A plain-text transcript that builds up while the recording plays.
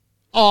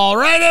All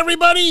right,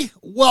 everybody.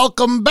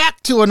 Welcome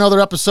back to another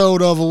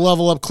episode of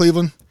Level Up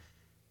Cleveland.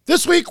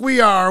 This week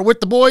we are with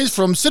the boys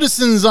from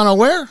Citizens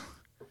Unaware.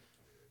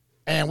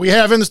 And we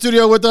have in the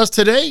studio with us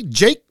today,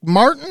 Jayk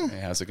Martin. Hey,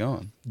 how's it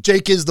going?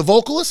 Jayk is the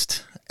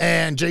vocalist,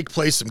 and Jayk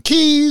plays some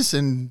keys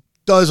and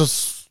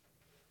does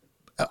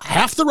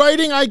half the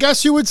writing, I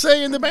guess you would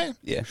say, in the band.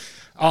 Yeah.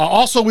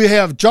 Also, we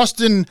have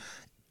Justin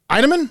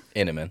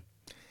Inneman.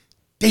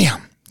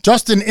 Damn.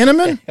 Justin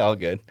Inneman. All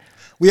good.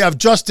 We have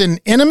Justin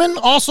Inneman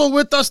also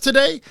with us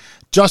today.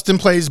 Justin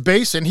plays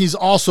bass, and he's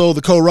also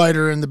the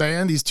co-writer in the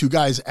band. These two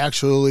guys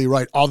actually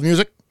write all the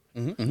music.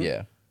 Mm-hmm.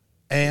 Yeah.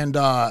 And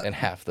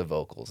half the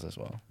vocals as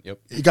well.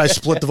 Yep. You guys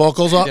split the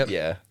vocals up? Yep.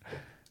 Yeah.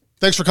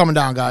 Thanks for coming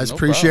down, guys. No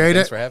Appreciate problem. it.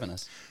 Thanks for having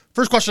us.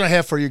 First question I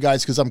have for you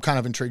guys, because I'm kind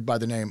of intrigued by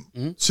the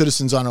name,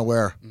 Citizens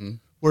Unaware.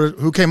 Mm-hmm.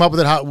 Who came up with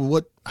it?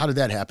 How did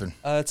that happen?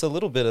 It's a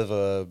little bit of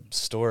a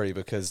story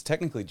because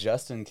technically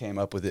Justin came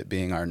up with it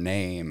being our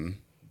name.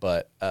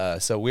 But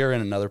so we were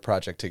in another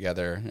project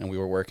together, and we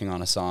were working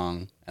on a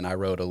song, and I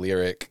wrote a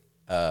lyric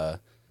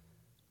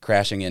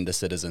crashing into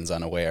Citizens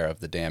Unaware of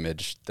the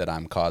damage that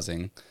I'm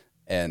causing.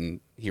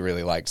 And he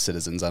really liked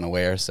Citizens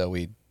Unaware, so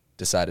we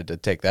decided to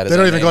take that as They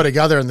don't our even name. go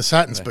together in the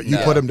sentence, but you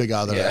put them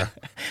together Yeah. there.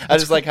 I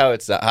just like how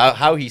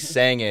how he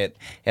sang it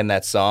in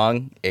that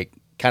song. It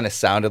kind of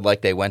sounded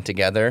like they went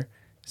together,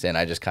 and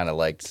I just kind of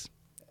liked.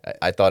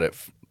 I thought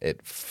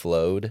it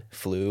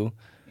flew.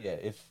 Yeah,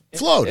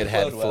 Flowed. It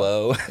had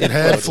flow. It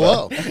had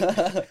flow.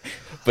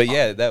 But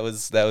yeah, that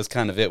was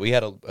kind of it. We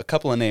had a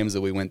couple of names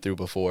that we went through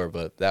before,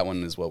 but that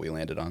one is what we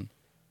landed on.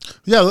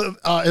 Yeah,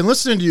 and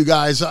listening to you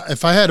guys,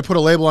 if I had to put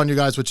a label on you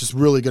guys, which is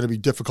really going to be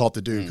difficult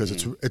to do because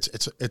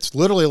it's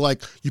literally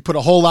like you put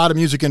a whole lot of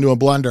music into a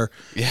blender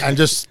and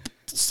just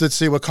to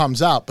see what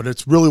comes out. But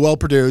it's really well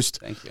produced.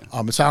 Thank you.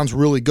 It sounds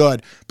really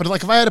good. But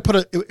like if I had to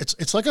put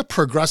it's like a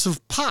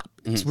progressive pop,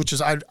 which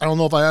is I don't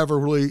know if I ever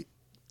really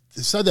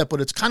said that, but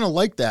it's kind of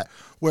like that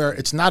where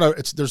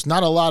there's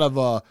not a lot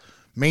of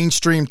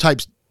mainstream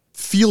type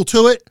feel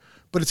to it.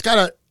 But it's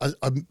got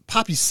a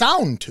poppy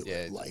sound to Yeah,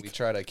 it. Like we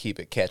try to keep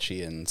it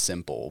catchy and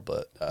simple,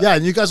 but yeah,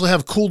 and you guys will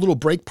have cool little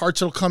break parts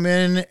that'll come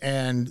in,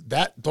 and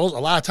those a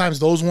lot of times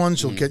those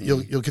ones you'll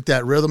get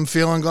that rhythm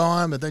feeling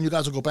going, but then you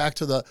guys will go back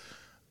to the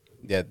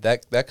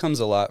that comes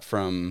a lot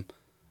from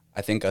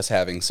I think us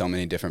having so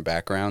many different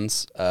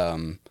backgrounds.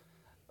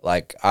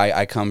 Like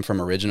I come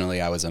from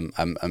originally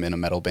I'm in a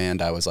metal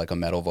band. I was like a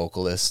metal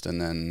vocalist,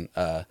 and then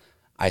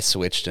I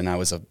switched and I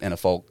was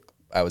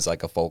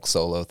like a folk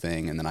solo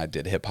thing, and then I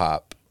did hip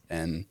hop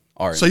and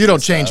R&B. So you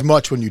don't change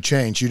much when you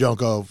change. You don't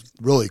go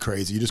really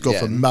crazy. You just go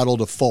from metal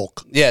to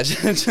folk. Yeah,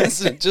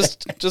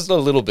 just a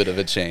little bit of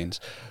a change.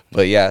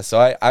 But yeah,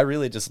 so I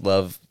really just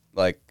love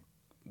like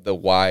the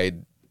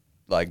wide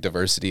like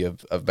diversity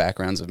of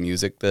backgrounds of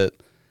music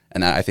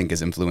and I think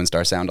has influenced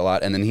our sound a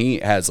lot. And then he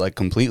has like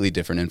completely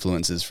different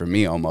influences from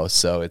me almost.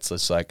 So it's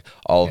just like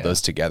all of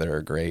those together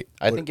are great.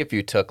 I think if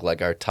you took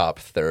like our top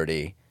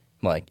 30,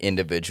 like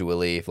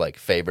individually, like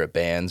favorite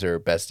bands or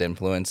best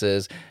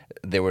influences,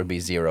 there would be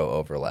zero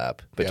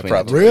overlap between.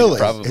 probably. Really,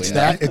 Probably it's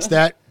not. it's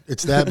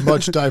that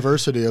much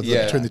diversity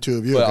between the two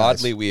of you. But guys.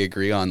 oddly, we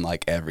agree on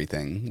like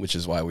everything, which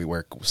is why we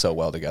work so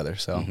well together.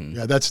 So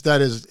Yeah,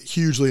 that is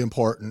hugely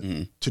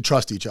important to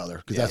trust each other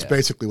because that's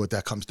basically what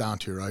that comes down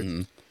to,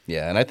 right?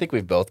 Yeah, and I think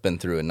we've both been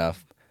through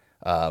enough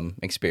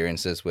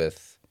experiences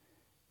with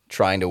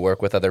trying to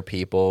work with other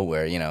people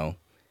where,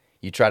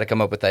 you try to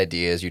come up with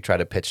ideas, you try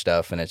to pitch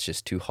stuff, and it's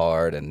just too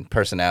hard, and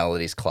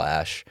personalities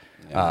clash.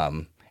 Yeah.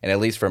 And at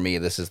least for me,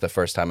 this is the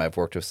first time I've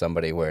worked with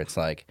somebody where it's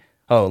like,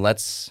 oh,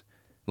 let's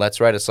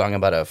write a song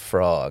about a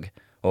frog,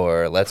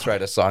 or let's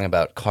write a song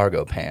about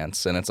cargo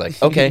pants. And it's like,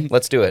 okay,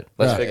 let's do it.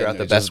 Let's figure out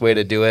the best way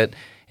to do it.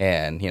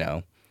 And,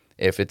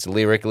 if it's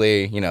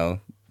lyrically,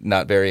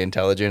 not very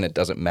intelligent, it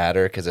doesn't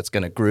matter because it's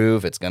going to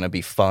groove, it's going to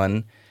be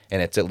fun, and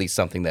it's at least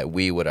something that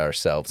we would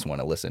ourselves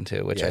want to listen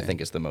to, which I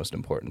think is the most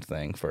important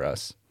thing for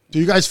us. Do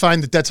you guys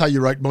find that that's how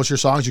you write most of your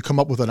songs? You come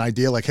up with an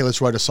idea like, hey,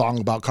 let's write a song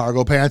about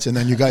cargo pants, and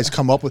then you guys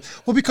come up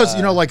with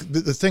because like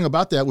the thing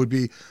about that would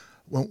be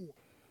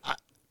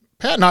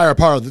Pat and I are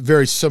part of a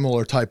very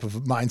similar type of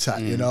mindset.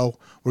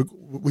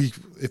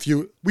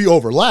 We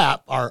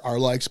overlap our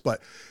likes,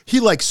 but he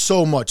likes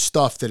so much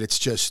stuff that it's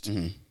just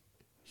he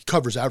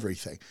covers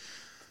everything.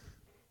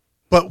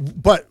 But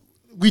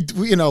we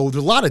there's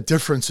a lot of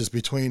differences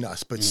between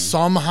us, but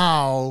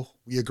somehow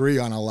we agree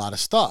on a lot of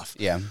stuff.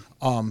 yeah.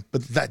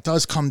 But that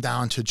does come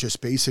down to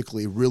just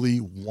basically really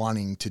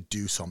wanting to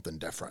do something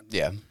different.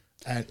 Yeah.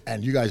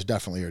 And you guys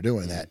definitely are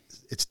doing that.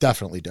 It's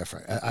definitely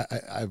different.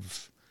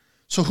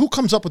 So who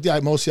comes up with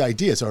most of the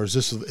ideas, or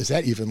is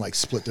that even like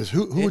split?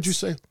 Who would you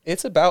say?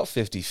 It's about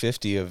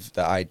 50-50 of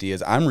the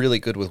ideas. I'm really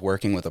good with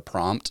working with a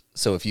prompt.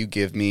 So if you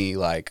give me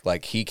like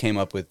he came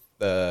up with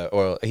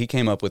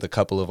a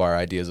couple of our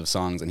ideas of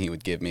songs, and he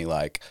would give me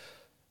like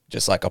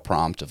just like a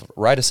prompt of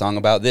write a song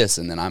about this,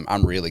 and then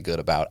I'm really good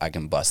about I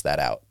can bust that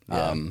out.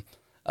 Yeah.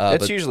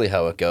 That's usually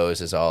how it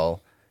goes. Is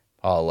all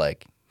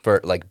like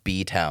for like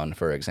B Town,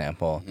 for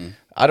example.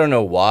 I don't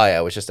know why.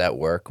 I was just at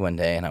work one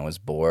day and I was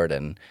bored,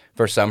 and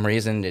for some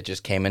reason it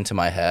just came into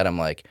my head. I'm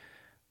like,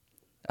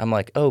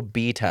 oh,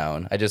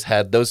 B-Town. I just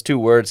had those two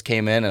words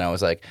came in, and I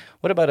was like,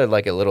 what about a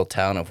little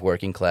town of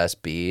working class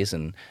bees,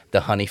 and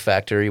the honey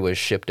factory was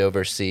shipped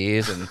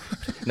overseas, and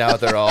now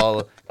they're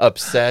all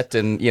upset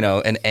and,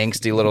 an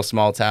angsty little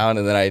small town.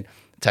 And then I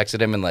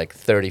texted him, and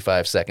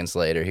 35 seconds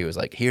later, he was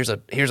like, here's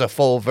a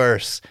full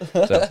verse.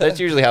 So that's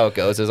usually how it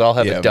goes, is I'll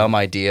have a dumb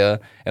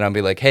idea, and I'll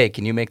be like, hey,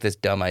 can you make this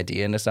dumb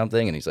idea into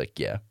something? And he's like,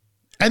 yeah.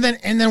 And then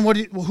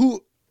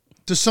who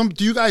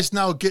do you guys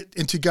now get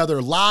in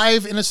together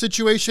live in a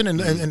situation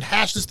and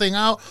hash this thing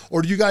out,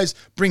 or do you guys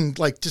bring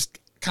just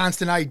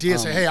constant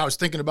ideas? Say, hey, I was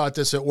thinking about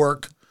this at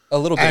work. A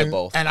little bit of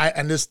both,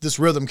 and this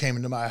rhythm came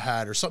into my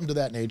head, or something to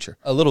that nature.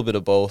 A little bit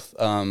of both.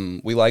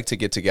 We like to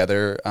get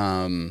together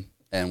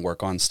and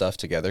work on stuff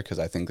together, because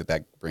I think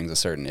that brings a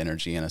certain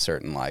energy and a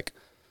certain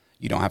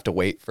you don't have to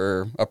wait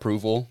for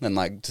approval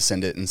and to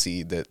send it and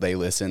see that they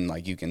listen.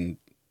 You can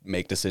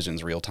make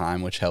decisions real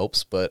time, which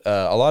helps. But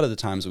a lot of the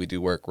times we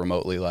do work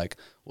remotely.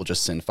 We'll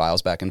just send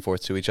files back and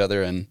forth to each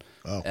other and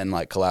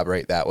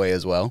collaborate that way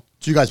as well.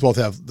 So you guys both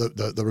have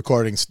the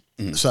recordings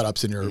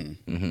setups in your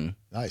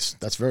nice.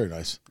 That's very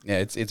nice. Yeah,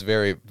 it's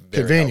very,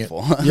 very convenient.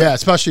 helpful. Yeah,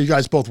 especially you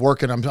guys both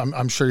working.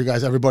 I'm sure you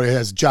guys, everybody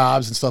has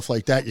jobs and stuff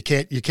like that.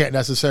 You can't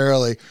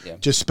necessarily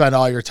just spend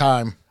all your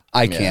time.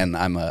 I can.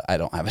 I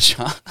don't have a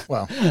job.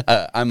 Well,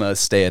 I'm a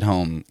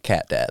stay-at-home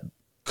cat dad.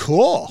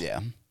 Cool.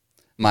 Yeah.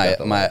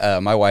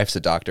 My wife's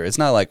a doctor. It's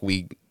not like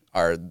we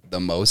are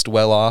the most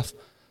well off,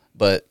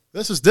 but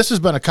this has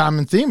been a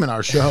common theme in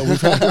our show.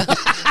 We've had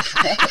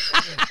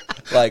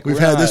we've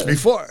had this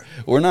before.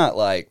 We're not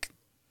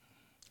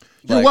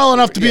you're well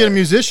enough to be a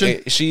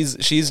musician.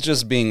 She's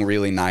just being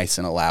really nice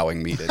and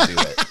allowing me to do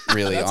it.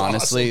 Really,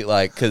 honestly,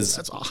 awesome. Because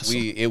that's awesome.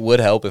 It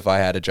would help if I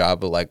had a job,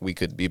 but we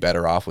could be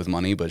better off with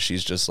money. But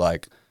she's just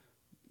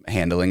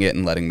handling it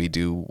and letting me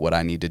do what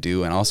I need to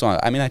do. And also,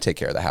 I take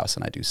care of the house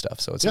and I do stuff,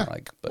 so it's not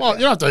but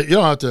you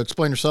don't have to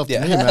explain yourself to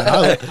me,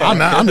 man.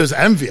 I'm just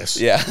envious.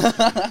 Yeah.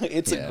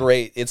 It's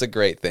a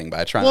great thing, but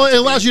I try. Well, it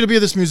allows you to be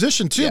this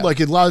musician too. It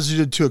allows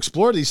you to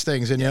explore these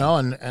things, and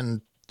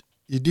and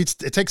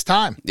it takes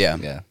time.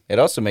 Yeah. It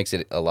also makes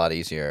it a lot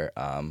easier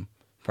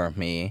for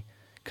me,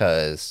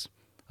 because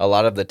a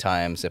lot of the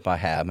times if I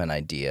have an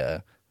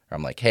idea, or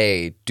I'm like,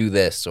 hey, do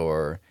this,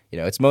 or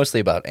it's mostly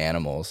about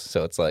animals.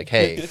 So it's like,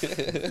 hey,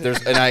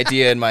 there's an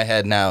idea in my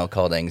head now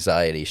called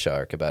Anxiety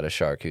Shark, about a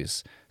shark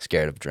who's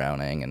scared of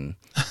drowning and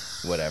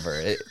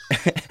whatever.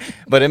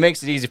 But it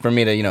makes it easy for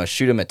me to,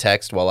 shoot him a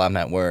text while I'm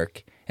at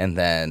work. And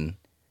then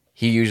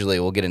he usually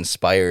will get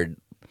inspired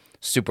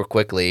super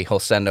quickly. He'll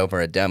send over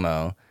a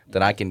demo.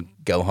 Then I can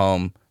go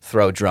home,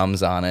 throw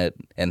drums on it.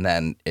 And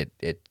then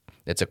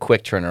it's a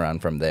quick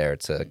turnaround from there.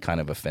 It's a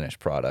kind of a finished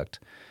product.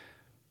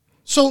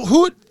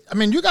 So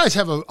you guys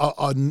have a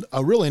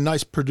really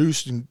nice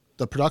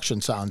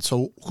production sound.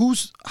 So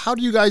how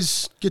do you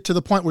guys get to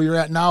the point where you're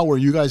at now, where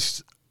you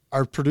guys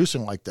are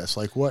producing like this?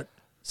 What?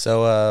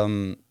 So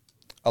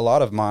a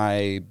lot of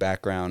my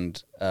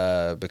background,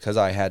 because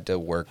I had to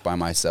work by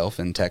myself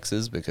in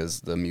Texas,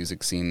 because the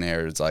music scene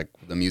there is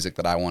the music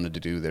that I wanted to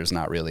do. There's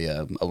not really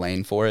a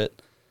lane for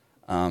it.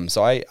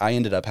 So I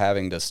ended up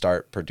having to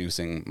start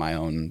producing my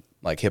own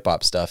hip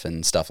hop stuff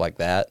and stuff like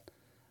that.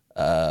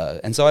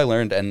 And so I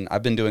learned, and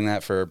I've been doing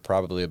that for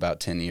probably about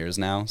 10 years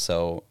now.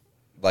 So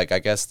I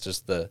guess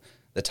just the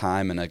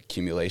time and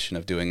accumulation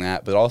of doing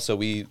that, but also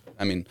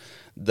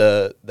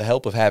the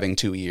help of having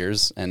 2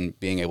 ears and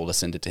being able to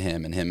send it to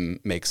him and him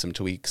make some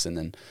tweaks and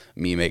then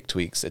me make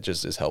tweaks. It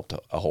just has helped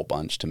a whole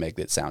bunch to make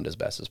it sound as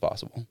best as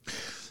possible.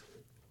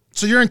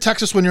 So you're in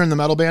Texas when you're in the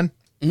metal band.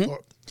 Mm-hmm.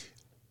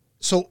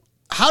 So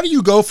how do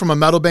you go from a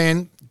metal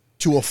band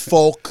to a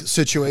folk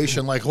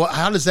situation?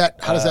 How does that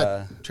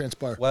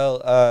transpire?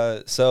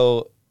 Well,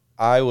 so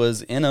I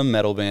was in a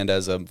metal band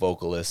as a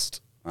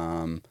vocalist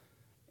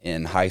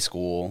in high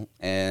school,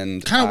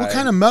 and what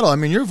kind of metal?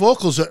 Your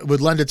vocals would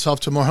lend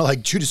itself to more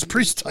like Judas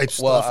Priest type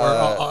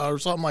stuff, or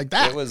something like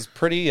that. It was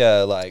pretty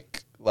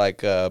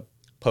post-hardcore,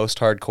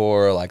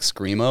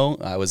 screamo.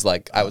 I was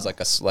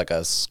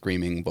a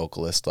screaming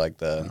vocalist,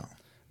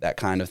 that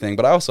kind of thing.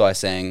 But I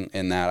sang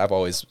in that. I've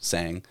always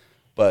sang,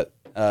 but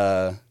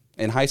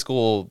in high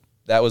school,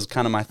 that was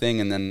kind of my thing,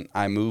 and then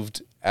I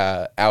moved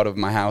out of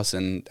my house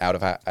and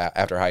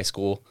after high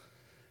school,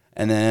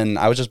 and then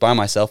I was just by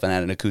myself and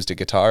had an acoustic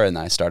guitar, and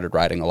I started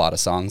writing a lot of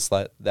songs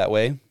that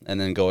way,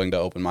 and then going to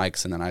open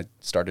mics, and then I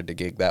started to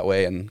gig that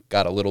way and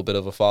got a little bit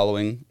of a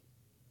following,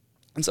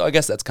 and so I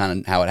guess that's kind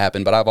of how it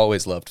happened. But I've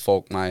always loved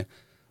folk. My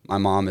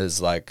mom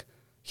is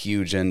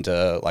huge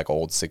into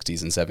old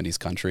 60s and 70s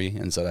country,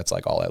 and so that's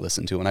all I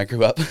listened to when I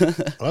grew up. Well,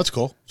 that's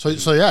cool. So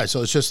it's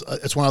just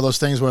it's one of those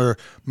things where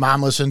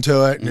mom listened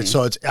to it, and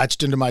so it's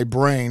etched into my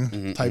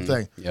brain type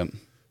thing. Yep.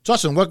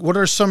 Justin, what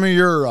are some of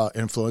your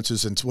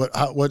influences, and what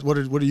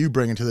are you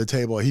bringing to the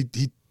table? He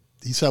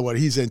said what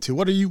he's into.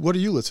 What are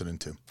you listening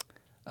to?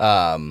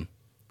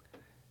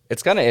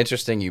 It's kind of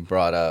interesting you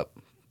brought up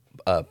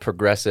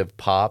progressive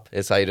pop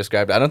is how you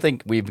described it. I don't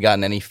think we've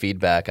gotten any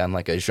feedback on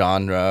like a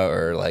genre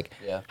or like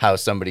how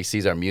somebody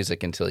sees our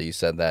music until you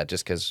said that,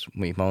 just because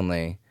we've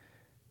only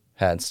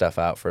had stuff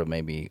out for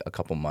maybe a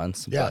couple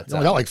months. Yeah, but,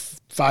 we got like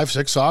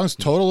 5-6 songs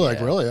total. Like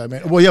really, I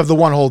mean, well, you have the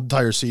one whole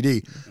entire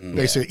CD,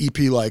 basically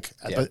EP, like,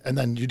 and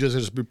then you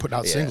just be putting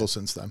out singles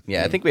since then.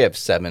 Yeah, I think we have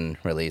 7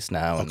 released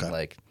now and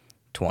like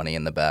 20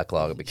 in the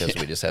backlog because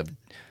we just have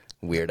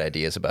weird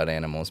ideas about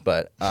animals.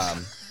 But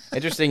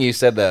interesting you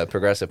said the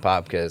progressive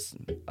pop, because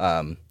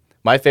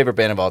my favorite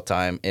band of all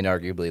time,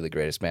 inarguably the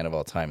greatest band of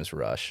all time, is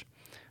Rush.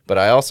 But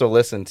I also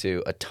listen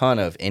to a ton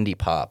of indie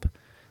pop.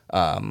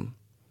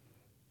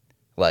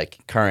 Like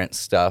current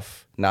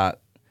stuff, not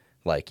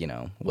like,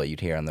 what you'd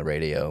hear on the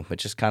radio, but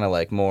just kind of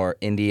like more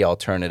indie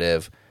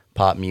alternative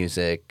pop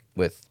music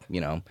with,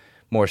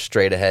 more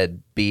straight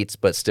ahead beats,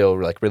 but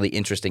still like really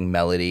interesting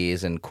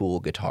melodies and cool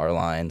guitar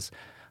lines.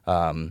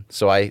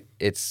 So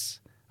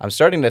I'm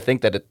starting to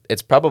think that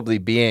it's probably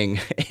being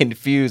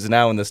infused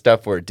now in the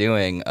stuff we're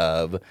doing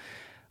of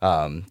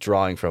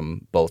drawing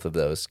from both of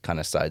those kind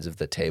of sides of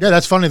the table. Yeah,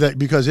 that's funny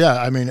because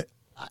I mean,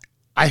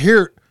 I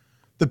hear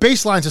the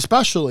bass lines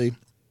especially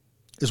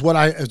is what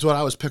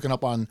I was picking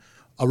up on.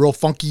 A real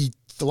funky.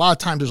 A lot of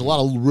times, there's a lot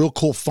of real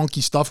cool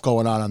funky stuff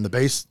going on the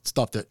bass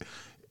stuff that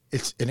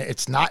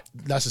it's not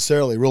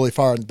necessarily really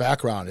far in the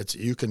background. It's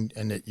you can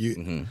and it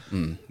you.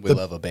 We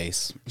love a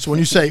bass. So when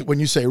you say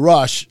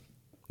Rush,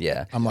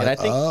 I'm like,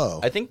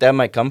 I think that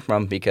might come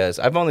from because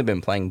I've only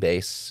been playing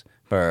bass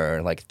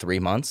for like 3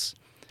 months.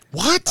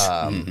 What?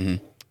 Are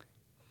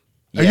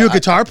you a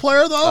guitar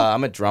player though?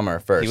 I'm a drummer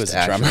first. He was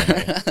a drummer.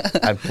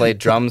 I've played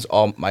drums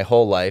my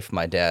whole life.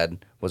 My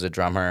dad was a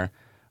drummer.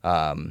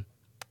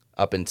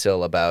 Up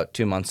until about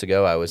 2 months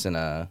ago, I was in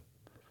an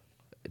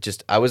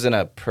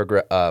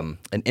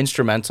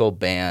instrumental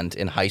band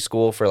in high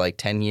school for like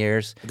 10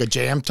 years. Like a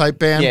jam type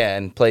band? Yeah,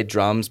 and played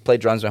drums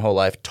my whole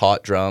life,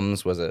 taught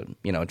drums, was a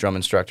drum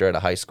instructor at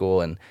a high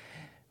school. And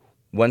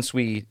once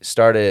we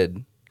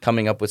started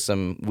coming up with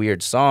some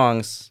weird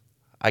songs,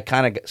 I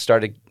kind of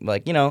started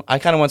like, I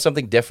kind of want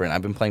something different.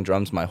 I've been playing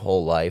drums my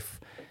whole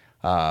life.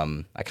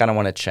 I kind of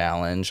want a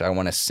challenge. I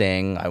want to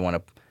sing. I want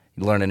to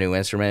learn a new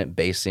instrument.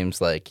 Bass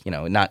seems like,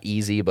 not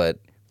easy, but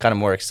kind of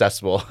more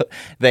accessible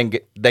than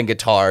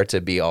guitar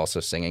to be also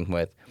singing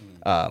with.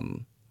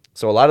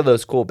 So a lot of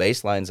those cool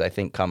bass lines I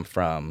think come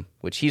from,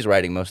 which he's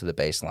writing most of the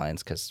bass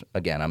lines because,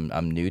 again,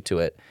 I'm new to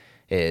it,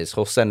 is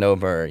he'll send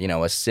over, a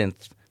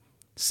synth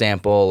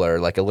sample or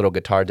like a little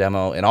guitar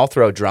demo, and I'll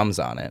throw drums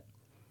on it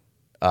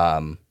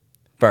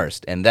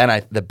first. And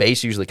then the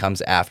bass usually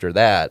comes after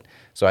that.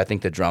 So I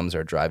think the drums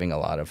are driving a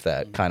lot of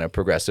that kind of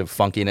progressive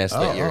funkiness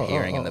that you're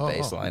hearing in the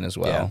bass line as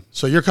well. Yeah.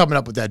 So you're coming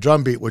up with that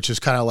drum beat, which is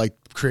kind of like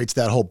creates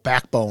that whole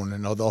backbone,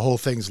 and the whole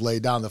thing's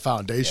laid down, the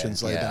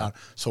foundation's laid down.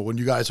 So when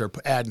you guys are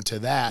adding to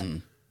that,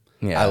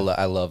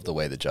 I love the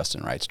way that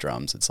Justin writes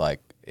drums. It's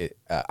like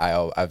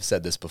I've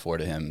said this before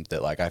to him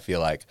that like I feel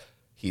like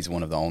he's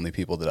one of the only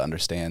people that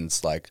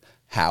understands like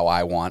how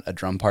I want a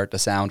drum part to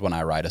sound when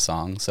I write a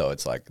song. So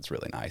it's like it's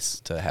really nice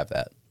to have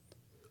that.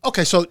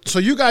 Okay, so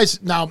you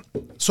guys now,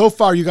 so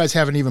far you guys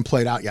haven't even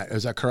played out yet.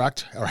 Is that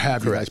correct? Or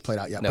have you guys played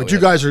out yet? No, but you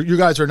guys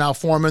are now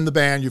forming the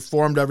band. You've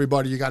formed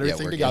everybody. You got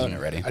everything together. Getting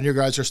it ready. And you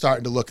guys are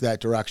starting to look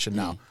that direction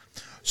now.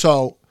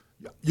 So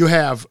you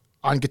have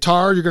on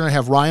guitar, you're going to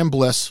have Ryan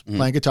Bliss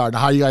playing guitar. Now,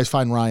 how do you guys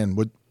find Ryan?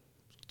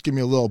 Give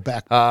me a little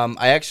back.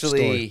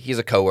 He's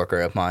a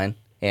coworker of mine,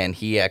 and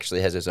he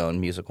actually has his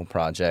own musical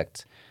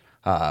project.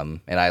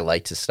 And I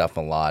liked his stuff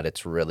a lot.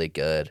 It's really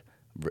good.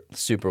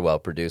 Super well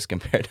produced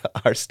compared to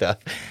our stuff,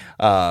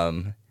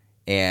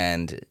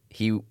 and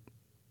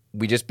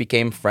we just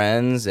became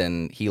friends,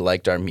 and he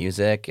liked our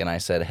music, and I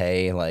said,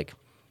 hey, like,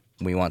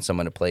 we want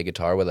someone to play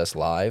guitar with us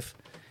live,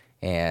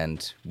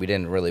 and we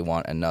didn't really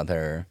want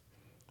another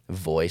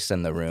voice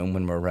in the room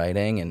when we're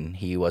writing, and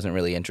he wasn't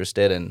really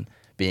interested in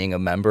being a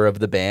member of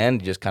the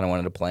band. He just kind of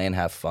wanted to play and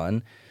have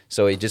fun,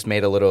 so he just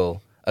made a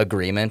little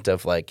agreement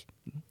of like,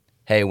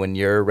 hey, when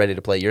you're ready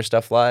to play your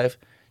stuff live,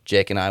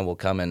 Jayk and I will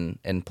come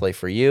and play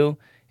for you,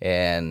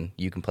 and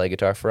you can play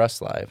guitar for us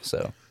live.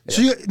 So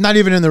you're not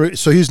even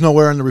so he's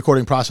nowhere in the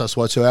recording process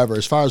whatsoever.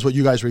 As far as what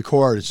you guys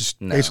record, it's just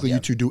basically you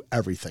two do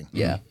everything.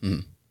 Yeah.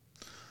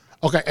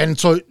 Okay, and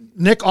so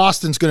Nick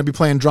Austin's going to be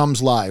playing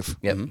drums live.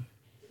 Yep.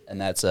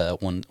 And that's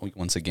one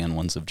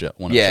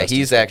of yeah,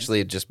 he's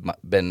actually just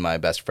been my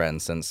best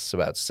friend since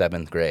about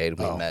 7th grade.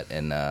 We met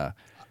in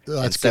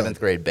 7th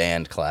grade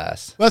band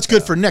class. Well, that's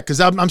good for Nick,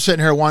 because I'm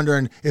sitting here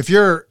wondering if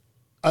you're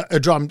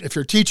if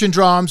you're teaching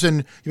drums and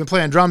you've been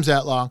playing drums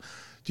that long,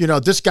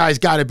 this guy's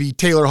got to be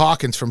Taylor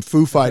Hawkins from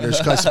Foo Fighters,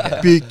 because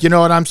you know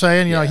what I'm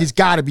saying? He's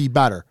got to be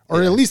better,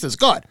 or at least as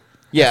good.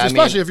 Yeah,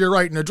 especially if you're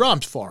writing the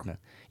drums for him.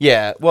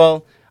 Yeah,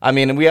 well, I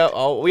mean, we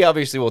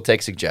obviously will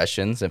take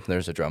suggestions if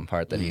there's a drum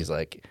part that he's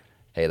like,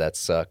 hey, that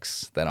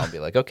sucks. Then I'll be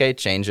like, okay,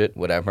 change it,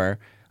 whatever.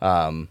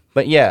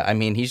 But yeah, I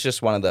mean, he's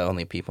just one of the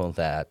only people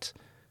that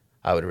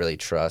I would really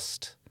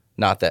trust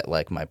Not that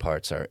like my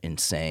parts are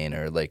insane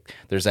or like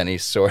there's any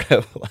sort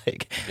of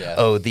like,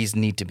 oh, these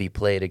need to be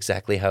played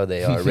exactly how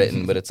they are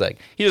written. But it's like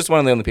he's just one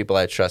of the only people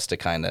I trust to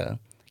kind of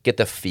get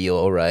the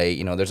feel right.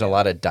 You know, there's a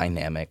lot of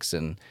dynamics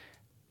and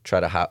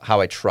how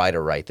I try to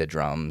write the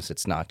drums.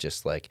 It's not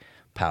just like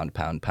pound,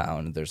 pound,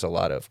 pound. There's a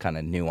lot of kind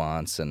of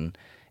nuance and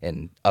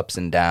ups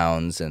and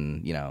downs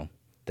and, you know,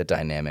 the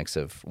dynamics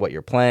of what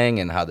you're playing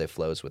and how they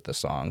flows with the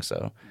song.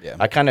 So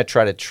I kind of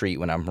try to treat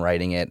when I'm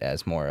writing it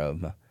as more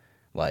of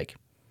like,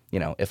 you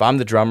know, if I'm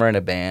the drummer in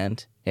a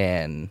band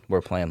and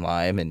we're playing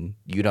live and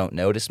you don't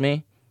notice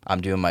me,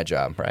 I'm doing my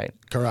job, right?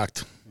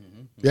 Correct.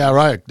 Yeah,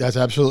 right. That's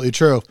absolutely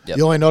true. Yep.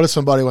 You only notice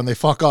somebody when they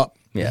fuck up.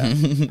 Yeah.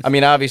 I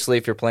mean, obviously,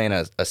 if you're playing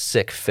a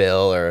sick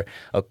fill or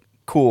a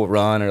cool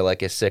run or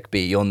like a sick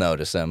beat, you'll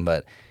notice them.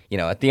 But, you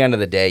know, at the end of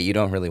the day, you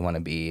don't really want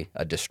to be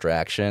a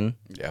distraction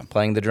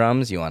playing the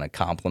drums. You want to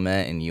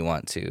complement and you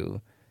want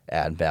to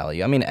add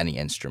value. I mean, any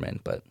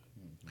instrument, but...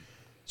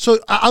 So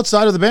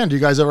outside of the band, do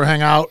you guys ever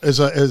hang out as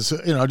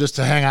you know, just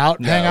to hang out?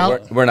 No,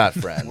 we're not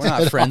friends. We're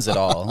not friends at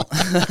all.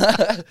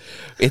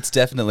 It's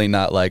definitely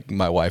not like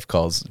my wife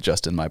calls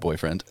Justin my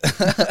boyfriend.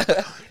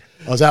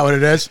 Oh, is that what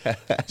it is?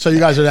 So you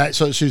guys are that?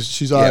 So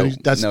she's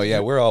that's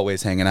we're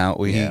always hanging out.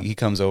 He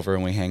comes over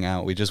and we hang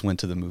out. We just went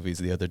to the movies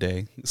the other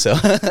day. So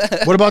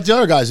what about the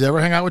other guys? Do they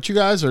ever hang out with you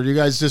guys, or do you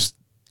guys just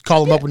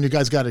call them up when you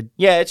guys got to?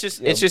 Yeah, it's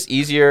just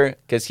easier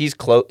because he's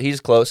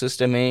closest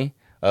to me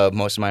of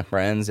most of my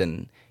friends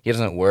and. He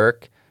doesn't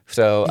work,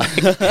 so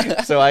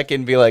I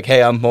can be like,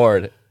 hey, I'm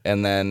bored,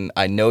 and then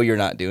I know you're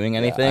not doing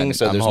anything,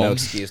 so there's no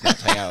excuse not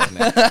to hang out with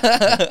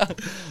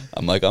me.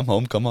 I'm like, I'm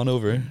home, come on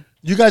over.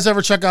 You guys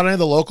ever check out any of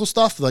the local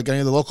stuff, like any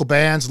of the local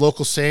bands,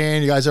 local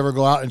scene? You guys ever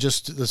go out and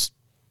just this?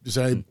 Is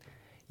there any...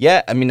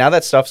 Yeah, I mean, now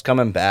that stuff's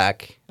coming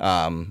back,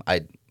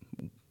 I've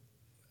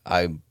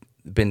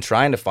been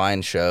trying to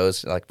find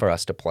shows like for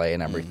us to play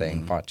and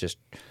everything, just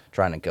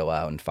trying to go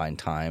out and find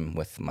time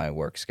with my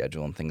work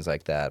schedule and things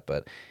like that.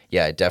 But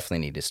yeah, I definitely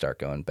need to start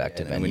going back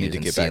to venues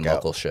and seeing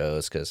local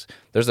shows because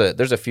there's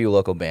a few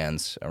local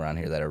bands around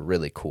here that are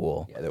really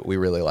cool. Yeah, that we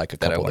really like a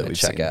couple that I want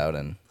to check out.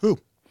 And who?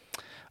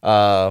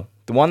 The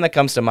one that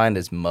comes to mind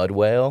is Mud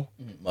Whale.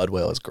 Mud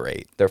Whale is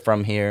great. They're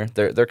from here.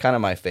 They're kind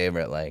of my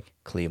favorite like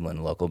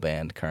Cleveland local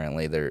band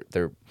currently.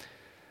 They're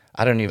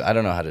I don't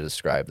know how to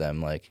describe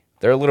them. Like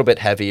they're a little bit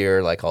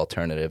heavier, like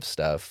alternative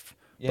stuff.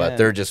 Yeah. But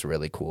they're just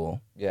really cool.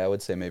 Yeah, I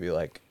would say maybe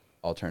like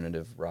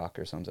alternative rock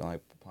or something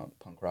like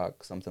punk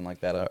rock, something like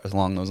that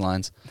along those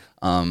lines.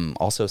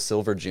 Also,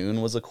 Silver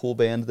June was a cool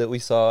band that we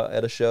saw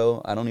at a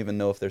show. I don't even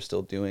know if they're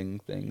still doing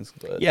things.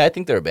 But yeah, I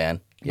think they're a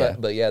band. Yeah,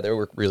 but yeah, they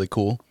were really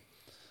cool.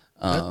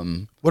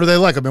 What are they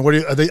like? I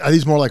mean, are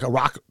these more like a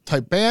rock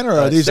type band, or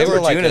are these?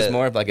 Silver June is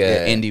more of like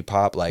a indie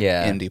pop,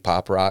 indie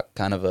pop rock,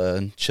 kind of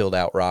a chilled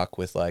out rock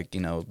with like, you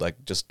know,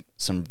 like just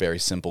some very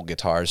simple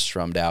guitars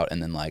strummed out,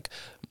 and then like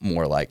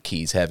more like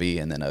keys heavy,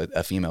 and then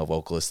a female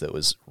vocalist that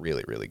was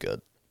really, really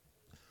good.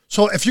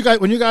 So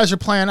when you guys are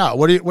playing out,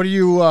 what do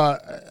you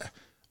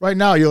right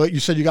now? You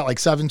said you got like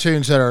 7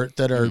 tunes that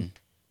are.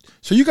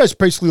 So you guys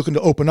basically looking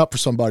to open up for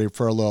somebody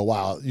for a little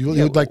while.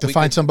 You'd like to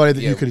find somebody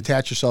that you could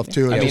attach yourself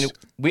to.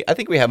 I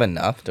think we have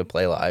enough to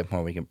play live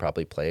where we can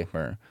probably play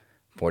for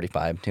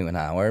 45 to an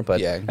hour.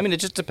 But I mean, it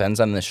just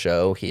depends on the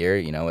show here.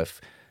 You know, if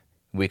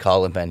we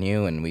call a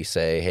venue and we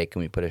say, hey,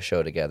 can we put a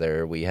show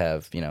together? We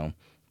have, you know,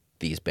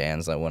 these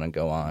bands that want to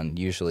go on.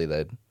 Usually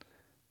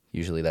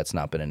that's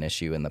not been an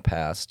issue in the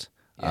past.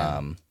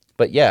 Yeah.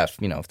 But yeah,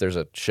 if there's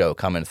a show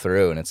coming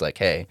through and it's like,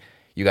 hey,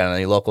 you got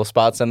any local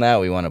spots on that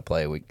we want to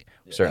play? We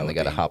certainly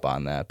got to hop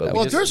on that.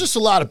 But there's just a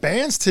lot of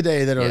bands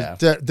today that are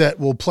that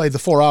will play the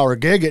 4-hour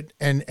gig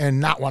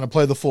and not want to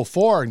play the full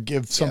 4 and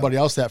give somebody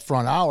else that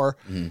front hour,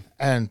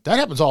 and that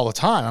happens all the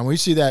time. And we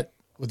see that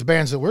with the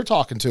bands that we're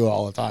talking to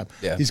all the time.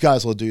 Yeah. These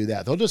guys will do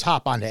that. They'll just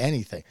hop onto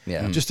anything,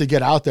 just to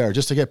get out there,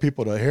 just to get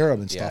people to hear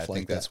them and stuff like that. I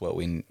think that's what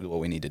we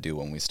need to do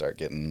when we start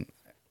getting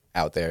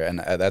out there, and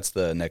that's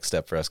the next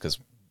step for us because,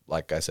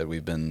 like I said,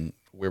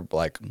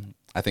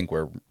 I think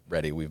we're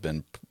ready. We've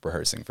been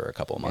rehearsing for a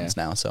couple of months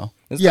now, so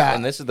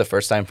and this is the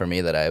first time for me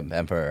that I've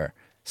ever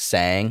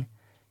sang,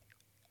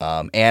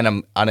 and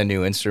I'm on a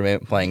new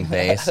instrument playing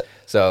bass.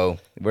 So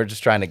we're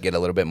just trying to get a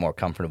little bit more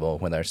comfortable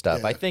with our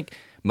stuff. I think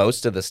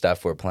most of the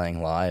stuff we're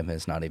playing live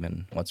is not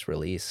even what's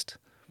released.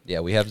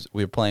 Yeah,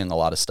 we're playing a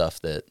lot of stuff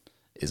that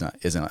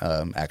isn't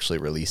actually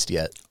released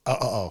yet.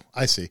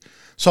 I see.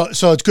 So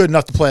it's good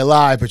enough to play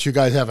live, but you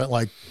guys haven't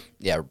nailed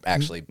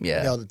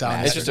it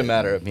down. It's just a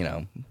matter of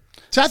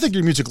So I think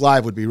your music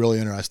live would be really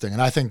interesting,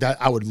 and I think that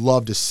I would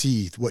love to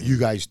see what you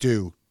guys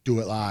do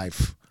it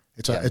live.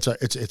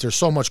 There's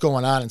so much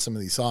going on in some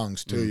of these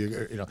songs too.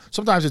 You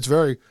sometimes it's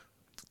very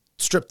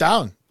stripped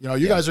down.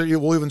 You guys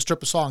will even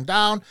strip a song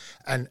down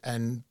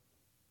and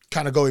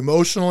kind of go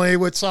emotionally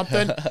with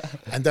something,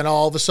 and then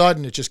all of a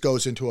sudden it just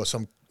goes into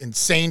some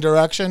insane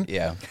direction.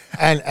 Yeah,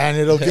 and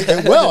it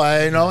will,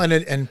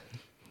 and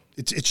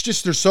it's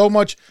just there's so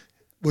much.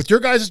 With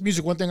your guys'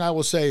 music, one thing I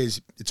will say is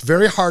it's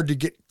very hard to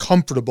get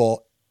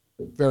comfortable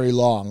very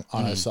long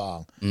on a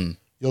song.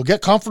 You'll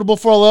get comfortable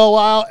for a little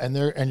while, and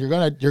you're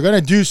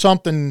gonna do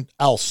something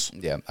else.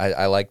 Yeah,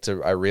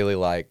 I really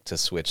like to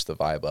switch the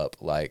vibe up.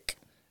 Like,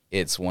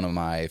 it's one of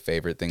my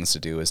favorite things to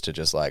do is to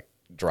just like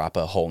drop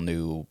a whole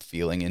new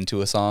feeling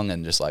into a song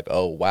and just like,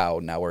 oh wow,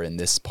 now we're in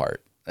this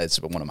part. That's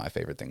one of my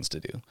favorite things to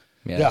do.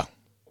 Yeah,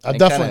 I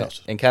definitely know.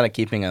 And kind of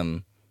keeping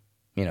them,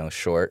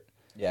 short.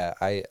 Yeah,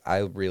 I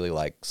really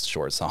like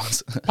short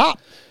songs.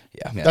 Pop.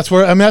 Yeah. That's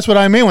what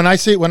I mean when I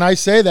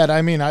say that.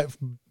 I mean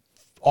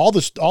all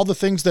the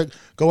things that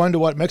go into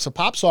what makes a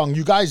pop song.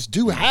 You guys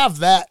do have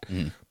that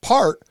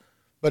part,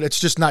 but it's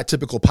just not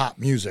typical pop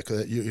music.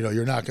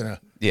 You're not gonna.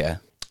 Yeah.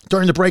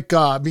 During the break,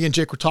 me and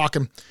Jayk were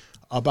talking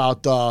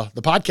about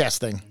the podcast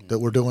thing that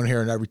we're doing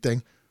here and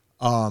everything.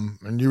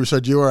 And you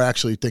said you were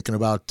actually thinking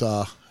about.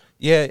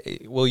 Yeah,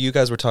 well, you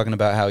guys were talking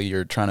about how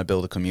you're trying to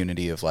build a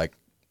community of like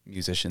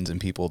musicians and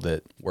people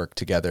that work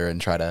together and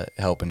try to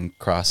help and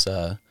cross.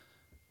 Oh,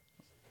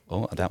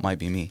 that might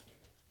be me.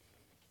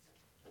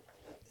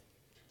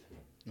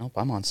 Nope,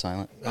 I'm on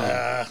silent.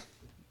 I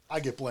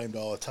get blamed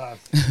all the time.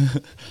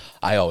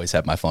 I always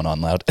have my phone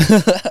on loud.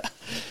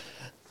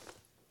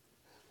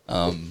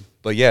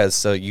 But yeah,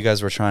 so you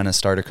guys were trying to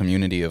start a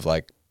community of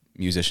like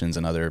musicians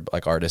and other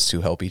like artists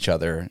who help each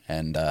other,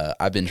 and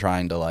I've been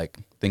trying to like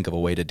think of a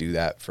way to do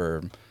that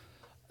for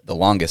the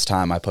longest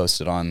time. I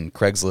posted on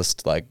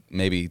Craigslist like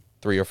maybe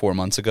 3 or 4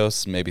 months ago,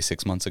 maybe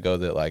 6 months ago,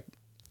 that like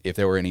if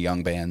there were any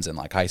young bands in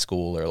like high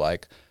school or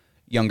like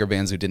younger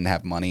bands who didn't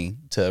have money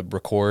to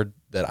record,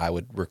 that I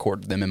would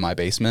record them in my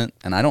basement.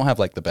 And I don't have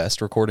like the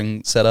best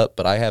recording setup,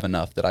 but I have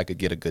enough that I could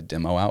get a good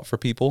demo out for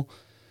people.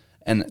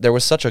 And there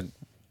was such a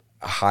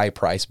high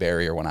price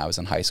barrier when I was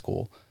in high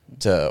school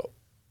to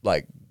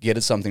like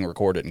get something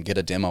recorded and get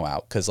a demo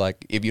out. Cause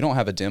like if you don't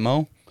have a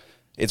demo,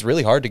 it's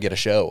really hard to get a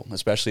show,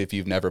 especially if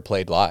you've never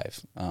played live.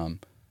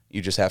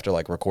 You just have to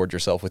like record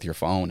yourself with your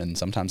phone, and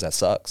sometimes that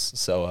sucks.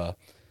 So,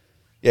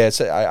 yeah,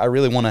 I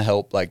really want to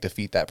help like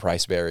defeat that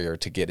price barrier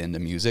to get into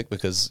music,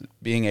 because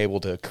being able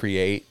to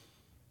create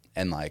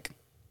and like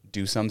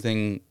do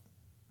something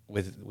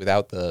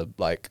without the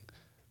like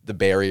the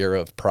barrier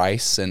of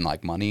price and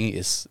like money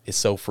is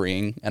so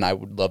freeing, and I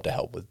would love to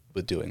help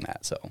with doing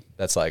that. So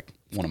that's like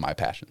one of my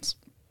passions.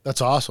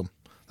 That's awesome.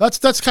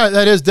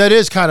 That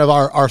is kind of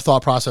our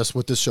thought process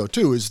with this show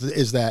too. Is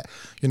that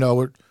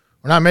we're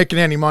not making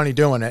any money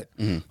doing it.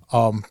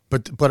 Mm-hmm.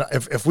 But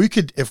if we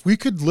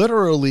could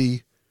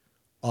literally,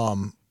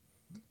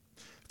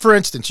 for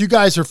instance, you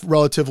guys are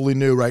relatively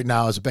new right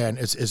now as a band.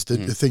 Is the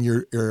thing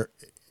you're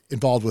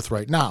involved with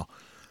right now.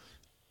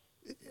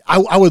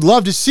 I would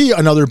love to see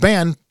another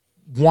band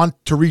want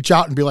to reach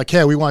out and be like,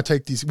 hey, we want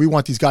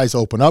these guys to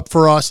open up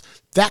for us,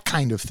 that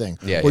kind of thing.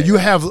 Yeah, where you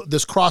have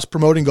this cross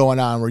promoting going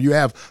on, where you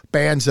have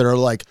bands that are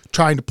like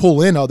trying to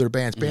pull in other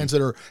bands, bands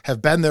that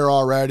have been there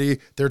already.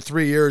 They're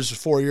 3 years,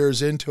 4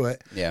 years into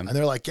it. Yeah. And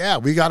they're like, yeah,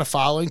 we got a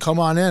following. Come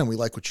on in. We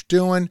like what you're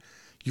doing.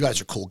 You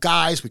guys are cool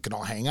guys. We can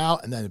all hang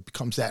out. And then it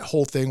becomes that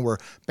whole thing where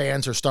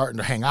bands are starting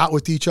to hang out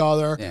with each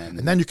other. Yeah,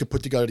 and then you can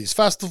put together these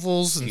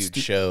festivals. Huge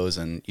shows,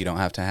 and you don't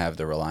have to have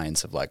the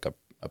reliance of like a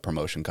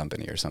promotion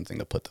company or something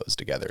to put those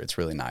together. It's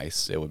really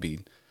nice. It would be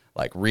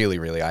like really,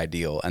 really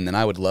ideal. And then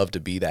I would love to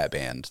be that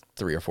band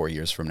 3 or 4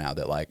 years from now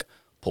that like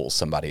pulls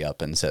somebody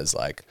up and says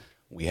like,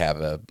 we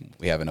have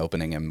an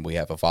opening and we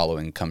have a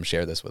following, come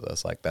share this with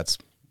us. Like that's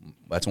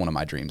one of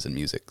my dreams in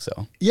music.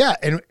 So yeah.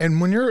 And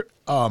when you're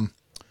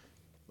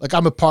like,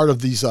 I'm a part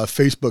of these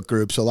Facebook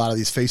groups, a lot of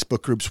these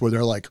Facebook groups where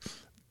they're like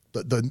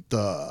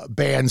the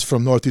bands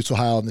from Northeast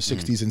Ohio in the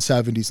 60s and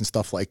 70s and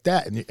stuff like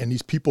that. And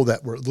these people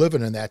that were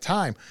living in that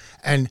time.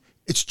 And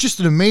it's just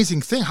an amazing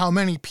thing how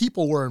many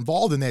people were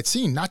involved in that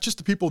scene, not just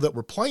the people that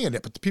were playing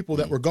it, but the people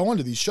that were going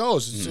to these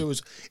shows.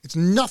 It's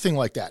nothing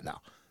like that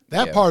now.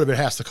 That part of it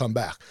has to come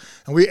back.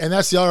 And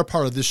that's the other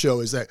part of this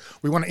show, is that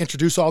we want to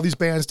introduce all these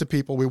bands to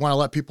people. We want to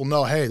let people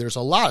know, hey, there's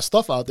a lot of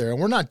stuff out there, and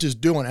we're not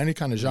just doing any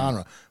kind of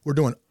genre. We're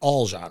doing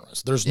all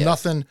genres. There's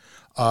nothing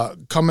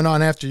coming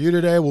on after you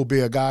today will be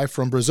a guy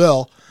from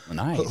Brazil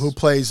who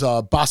plays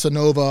bossa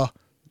nova,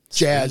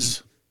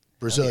 jazz,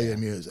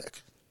 Brazilian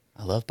music.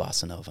 I love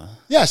bossa nova.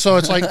 Yeah, so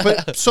it's like,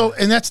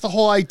 and that's the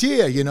whole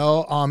idea,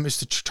 is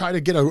to try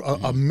to get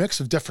a mix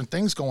of different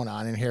things going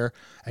on in here.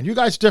 And you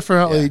guys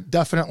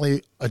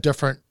definitely a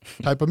different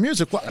type of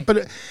music,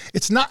 but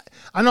it's not.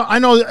 I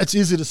know it's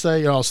easy to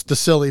say, the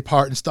silly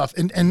part and stuff,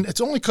 and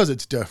it's only because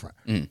it's different.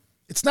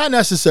 It's not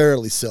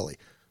necessarily silly.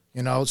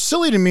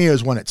 Silly to me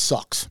is when it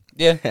sucks.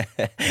 Yeah,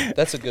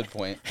 that's a good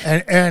point.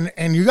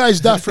 And you guys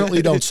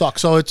definitely don't suck.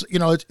 So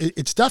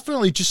it's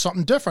definitely just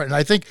something different. And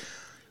I think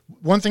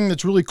one thing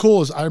that's really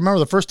cool is I remember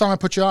the first time I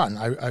put you on.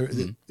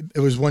 It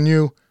was when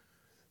you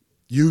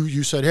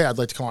said, "Hey, I'd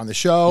like to come on the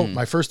show."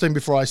 My first thing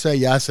before I say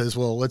yes is,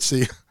 "Well, let's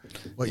see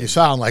what you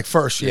sound like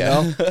first," you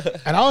know.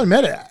 And I'll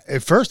admit it.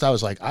 At first, I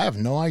was like, "I have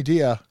no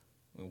idea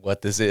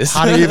what this is."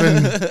 How to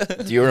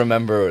even? Do you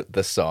remember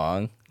the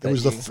song It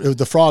was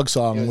the frog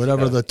song,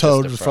 whatever the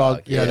toad, the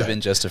frog. Yeah, it would have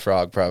been just a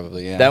frog,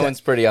 probably. Yeah, that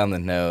one's pretty on the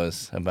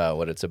nose about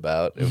what it's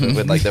about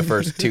with like the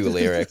first 2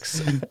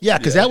 lyrics. Yeah,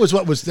 because that was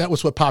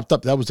what popped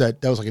up. That was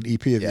like an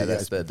EP of you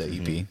that's guys.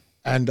 the EP.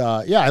 And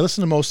I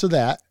listened to most of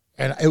that,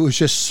 and it was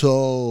just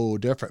so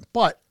different.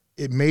 But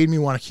it made me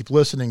want to keep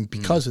listening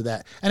because of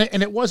that.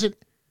 And it wasn't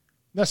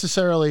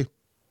necessarily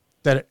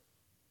that it,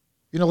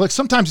 like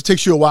sometimes it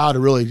takes you a while to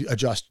really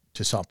adjust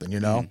to something,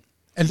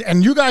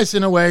 And you guys,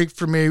 in a way,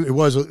 for me,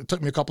 it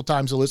took me a couple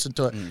times to listen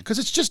to it because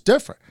it's just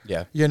different.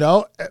 Yeah.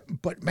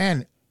 But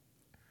man,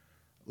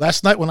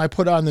 last night when I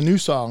put on the new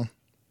song,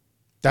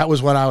 that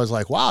was when I was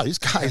like, wow, these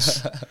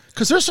guys,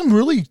 because there's some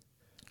really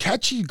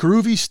catchy,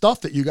 groovy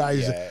stuff that you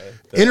guys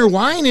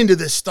intertwine into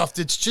this stuff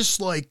that's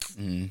just like,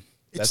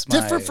 it's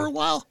different for a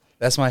while.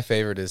 That's my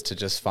favorite, is to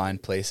just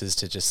find places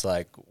to just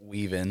like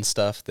weave in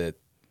stuff that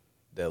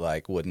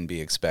like wouldn't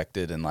be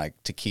expected, and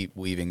like to keep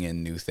weaving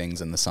in new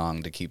things in the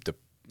song to keep the,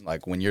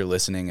 like when you're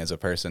listening as a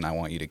person, I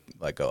want you to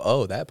like go,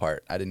 oh, that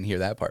part, I didn't hear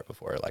that part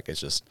before. Like it's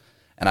just,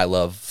 and I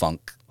love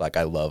funk, like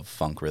I love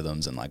funk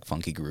rhythms and like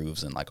funky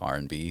grooves and like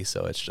R&B.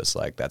 So it's just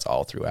like, that's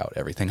all throughout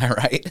everything I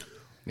write.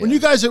 When you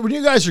guys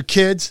are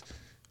kids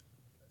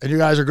and you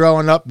guys are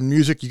growing up in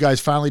music, you guys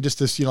finally just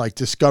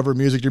discover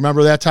music. Do you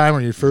remember that time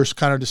when you first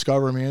kind of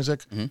discover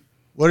music? Mm-hmm.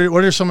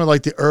 What are some of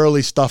like the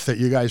early stuff that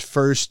you guys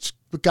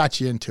what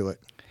got you into it?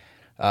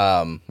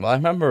 Well, I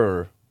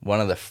remember one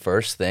of the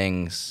first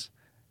things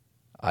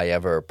I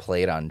ever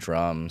played on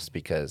drums,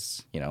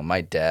 because,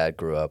 my dad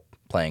grew up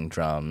playing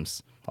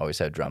drums, always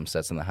had drum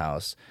sets in the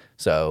house.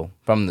 So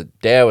from the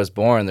day I was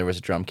born, there was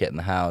a drum kit in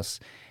the house.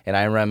 And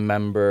I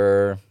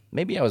remember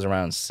maybe I was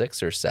around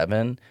 6 or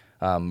 7.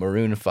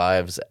 Maroon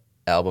 5's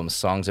album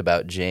Songs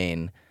About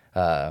Jane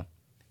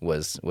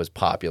was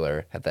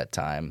popular at that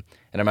time.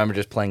 And I remember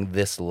just playing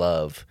This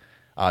Love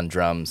on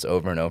drums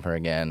over and over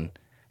again,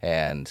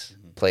 and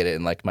played it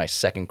in like my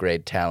 2nd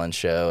grade talent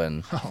show,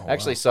 and I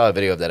actually saw a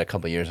video of that a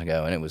couple years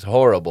ago, and it was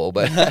horrible.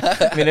 But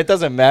I mean, it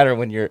doesn't matter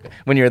when you're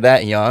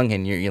that young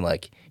and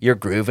you're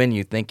grooving.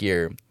 You think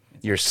you're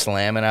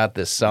slamming out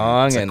this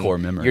song, it's and a core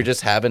memory. You're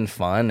just having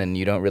fun, and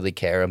you don't really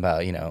care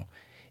about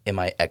am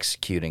I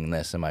executing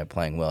this? Am I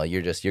playing well?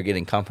 You're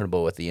getting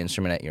comfortable with the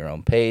instrument at your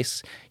own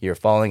pace. You're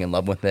falling in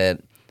love with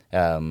it,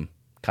 kind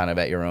of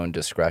at your own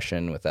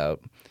discretion,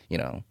 without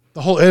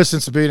the whole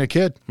innocence of being a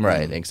kid.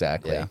 Right.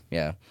 Exactly.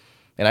 Yeah.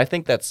 And I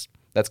think that's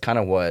kind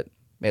of what,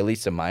 at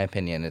least in my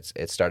opinion,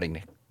 it's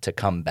starting to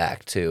come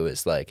back to,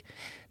 is like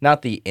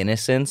not the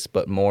innocence,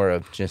 but more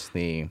of just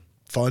the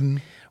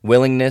fun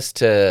willingness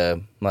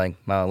to like,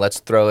 well,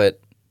 let's throw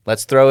it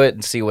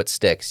and see what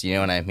sticks. You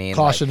know what I mean?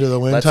 Caution like, to the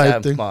wind let's type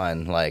have thing.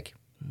 Fun. Like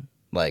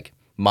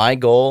my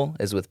goal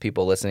is with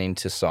people listening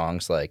to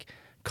songs like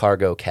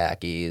Cargo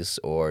Khakis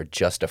or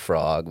Just a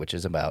Frog, which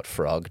is about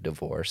frog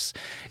divorce,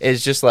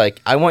 is just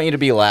like, I want you to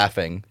be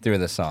laughing through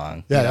the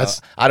song. Yeah,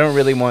 I don't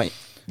really want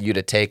you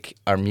to take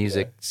our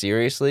music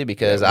seriously,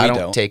 because I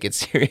don't take it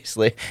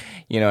seriously.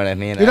 You know what I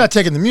mean? You're not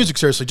taking the music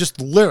seriously, just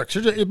the lyrics.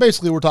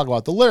 Basically, we're talking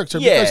about the lyrics.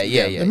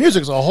 The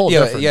music's a whole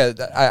different. Yeah,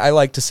 I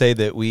like to say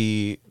that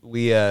we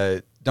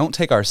don't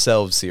take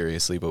ourselves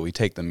seriously, but we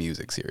take the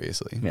music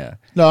seriously. Yeah.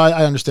 No,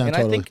 I understand and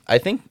totally. I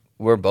think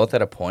we're both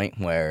at a point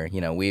where,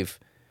 we've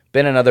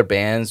been in other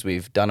bands,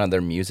 we've done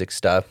other music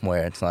stuff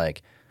where it's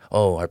like,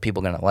 oh, are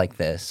people going to like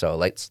this? So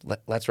let's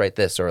write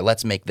this, or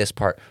let's make this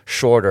part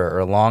shorter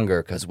or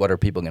longer, because what are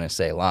people going to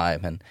say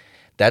live? And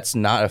that's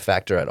not a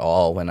factor at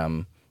all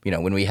when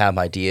when we have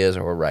ideas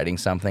or we're writing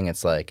something.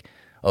 It's like,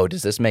 oh,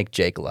 does this make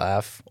Jayk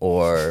laugh?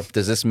 Or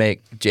does this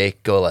make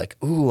Jayk go like,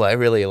 ooh, I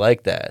really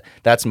like that?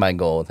 That's my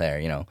goal there,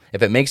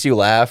 If it makes you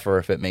laugh, or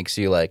if it makes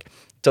you like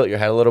tilt your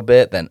head a little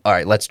bit, then all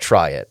right, let's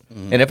try it.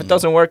 Mm-hmm. And if it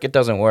doesn't work, it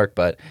doesn't work.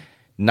 But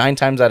 9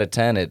 times out of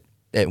 10,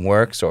 it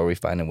works, or we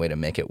find a way to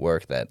make it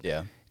work that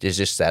is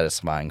just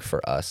satisfying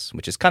for us,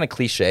 which is kind of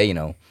cliche,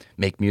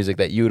 make music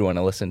that you would want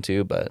to listen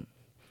to, but...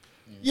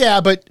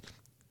 Yeah, but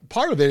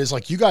part of it is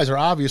like, you guys are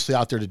obviously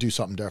out there to do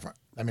something different.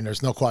 I mean,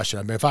 there's no question.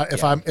 I mean,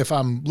 if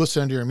I'm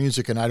listening to your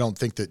music and I don't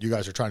think that you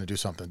guys are trying to do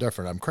something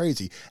different, I'm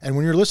crazy. And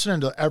when you're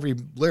listening to every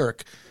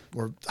lyric,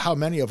 or how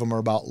many of them are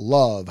about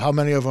love, how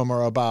many of them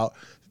are about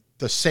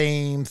the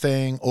same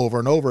thing over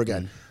and over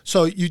again.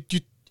 So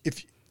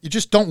if you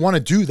just don't want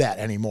to do that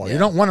anymore. You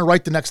don't want to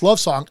write the next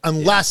love song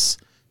unless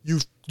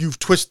you've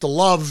twisted the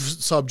love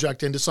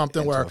subject into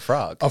something where a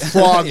frog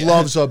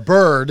loves a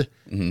bird,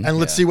 and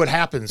let's see what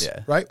happens,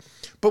 right?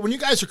 But when you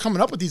guys are coming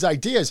up with these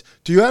ideas,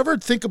 do you ever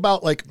think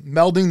about like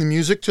melding the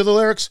music to the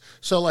lyrics?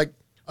 So like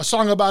a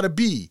song about a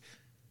bee.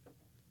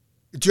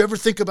 Do you ever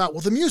think about,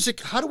 well, the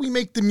music, how do we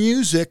make the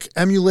music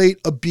emulate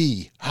a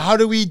bee? How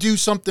do we do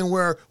something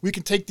where we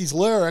can take these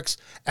lyrics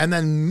and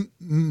then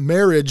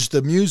marriage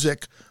the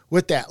music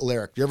with that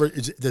lyric?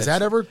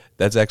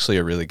 That's actually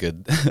a really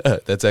good,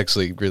 that's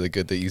actually really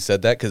good that you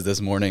said that, because this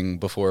morning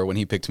before, when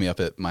he picked me up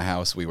at my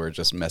house, we were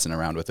just messing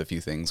around with a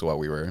few things while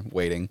we were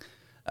waiting.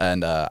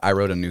 And I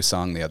wrote a new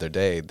song the other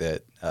day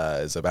that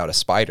is about a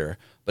spider,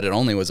 but it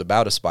only was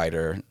about a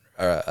spider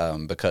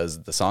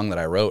because the song that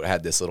I wrote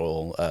had this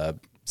little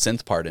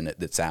synth part in it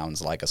that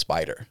sounds like a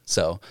spider.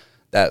 So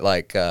that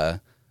like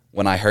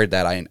when I heard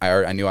that,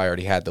 I knew I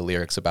already had the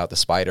lyrics about the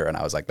spider, and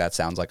I was like, that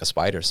sounds like a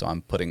spider. So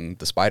I'm putting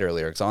the spider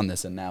lyrics on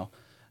this, and now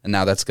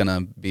that's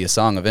gonna be a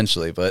song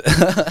eventually. But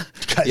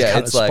yeah,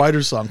 it's a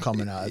spider song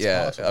coming out.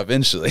 That's awesome.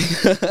 Eventually.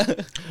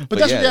 but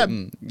that's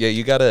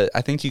you gotta.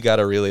 I think you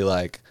gotta really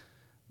like.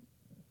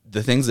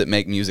 The things that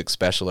make music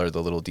special are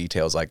the little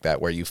details like that,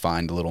 where you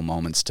find little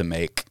moments to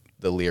make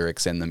the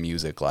lyrics and the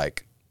music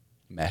like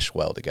mesh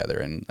well together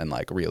and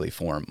like really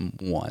form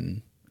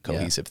one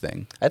cohesive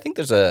thing. I think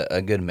there's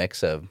a good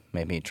mix of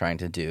maybe trying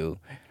to do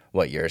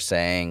what you're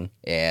saying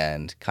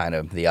and kind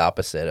of the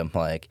opposite. I'm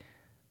like,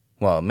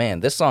 well,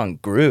 man, this song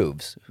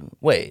grooves.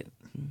 Wait,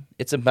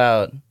 it's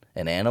about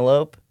an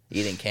antelope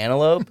eating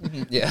cantaloupe?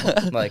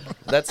 Yeah. Like,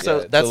 that's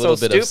so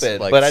stupid.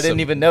 But I didn't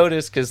even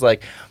notice because,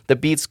 like, the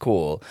beat's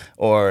cool.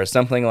 Or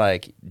something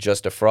like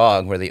Just a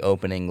Frog, where the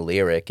opening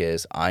lyric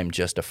is, I'm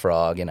just a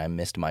frog and I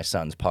missed my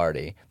son's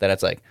party. Then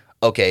it's like,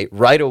 okay,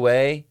 right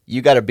away,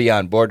 you got to be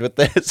on board with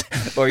this,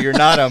 or you're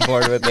not on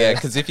board with it. Yeah,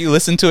 because if you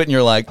listen to it and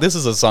you're like, this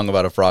is a song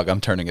about a frog, I'm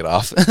turning it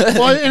off.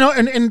 Well,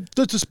 and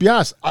let's just be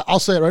honest. I'll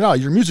say it right now.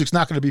 Your music's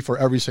not going to be for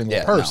every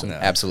single person. No,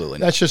 absolutely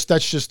not.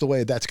 That's just the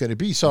way that's going to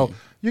be. So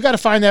you got to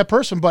find that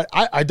person. But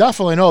I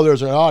definitely know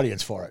there's an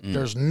audience for it.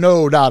 There's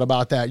no doubt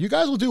about that. You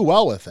guys will do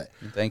well with it.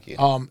 Thank you.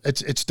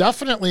 It's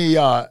definitely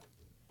like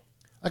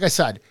I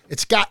said,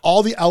 it's got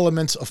all the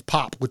elements of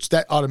pop, which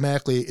that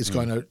automatically is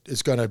going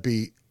to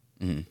be.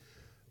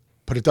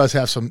 But it does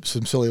have some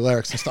silly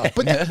lyrics and stuff.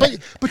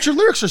 But your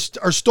lyrics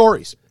are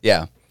stories.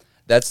 Yeah,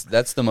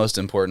 that's the most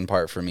important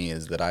part for me,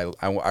 is that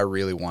I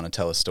really want to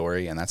tell a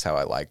story, and that's how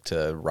I like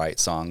to write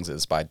songs,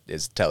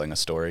 is telling a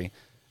story.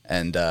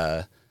 And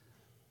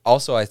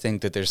also I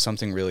think that there's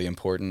something really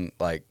important,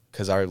 like,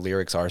 because our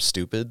lyrics are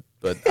stupid,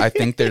 but I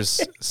think there's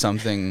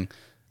something.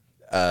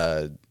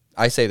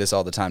 I say this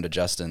all the time to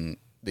Justin,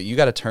 that you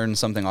got to turn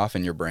something off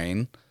in your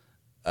brain.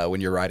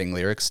 When you're writing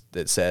lyrics,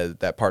 that says,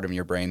 that part of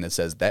your brain that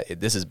says that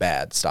this is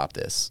bad, stop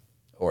this,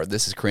 or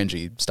this is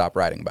cringy, stop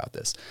writing about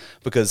this.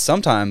 Because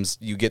sometimes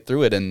you get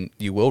through it and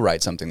you will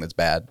write something that's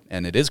bad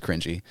and it is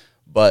cringy,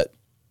 but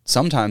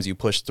sometimes you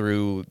push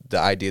through the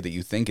idea that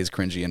you think is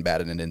cringy and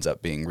bad and it ends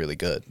up being really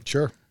good.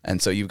 Sure. And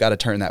so you've got to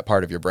turn that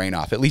part of your brain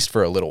off, at least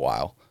for a little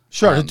while.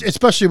 Sure,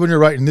 especially when you're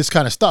writing this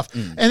kind of stuff.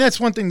 And that's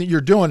one thing that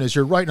you're doing, is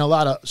you're writing a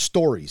lot of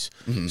stories.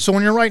 So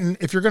when you're writing,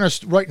 if you're going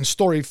to write in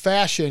story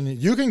fashion,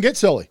 you can get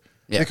silly.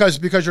 Yeah.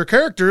 Because your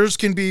characters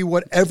can be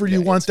whatever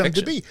you want them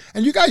to be.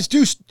 And you guys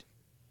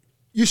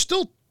you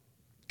still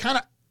kind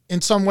of, in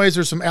some ways,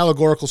 there's some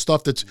allegorical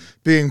stuff that's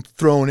being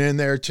thrown in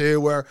there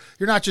too, where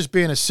you're not just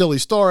being a silly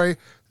story.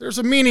 There's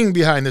a meaning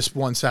behind this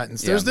one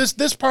sentence. There's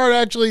this part,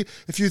 actually,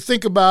 if you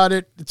think about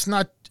it,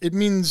 it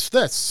means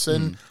this.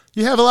 And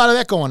you have a lot of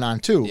that going on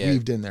too,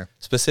 weaved in there.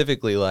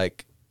 Specifically,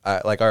 like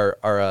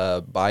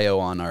our bio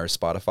on our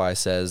Spotify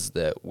says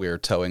that we're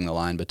towing the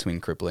line between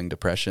crippling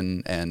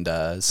depression and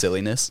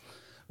silliness.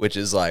 Which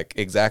is like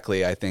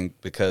exactly, I think,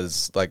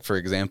 because, like, for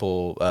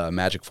example,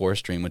 Magic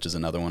Forest Dream, which is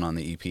another one on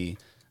the EP,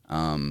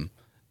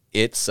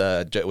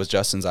 it was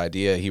Justin's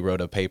idea. He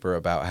wrote a paper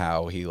about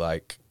how he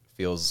like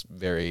feels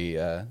very.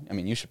 I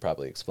mean, you should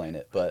probably explain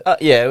it, but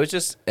yeah, it was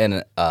just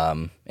an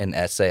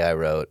essay I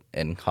wrote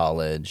in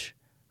college,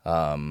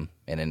 in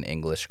an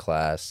English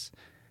class.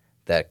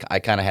 That I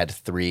kind of had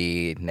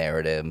 3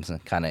 narratives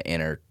kind of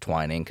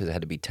intertwining, because it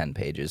had to be 10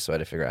 pages, so I had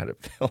to figure out how to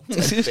fill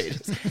 10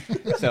 pages.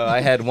 So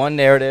I had one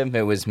narrative.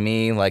 It was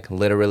me, like,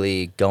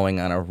 literally going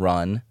on a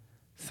run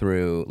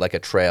through, like, a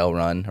trail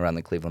run around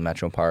the Cleveland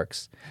Metro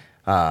Parks,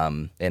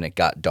 and it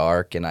got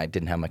dark, and I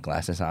didn't have my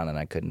glasses on, and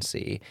I couldn't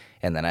see.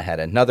 And then I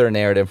had another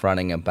narrative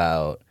running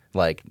about,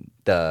 like,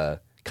 the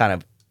kind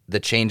of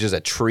the changes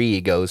a tree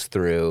goes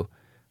through,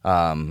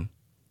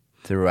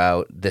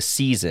 throughout the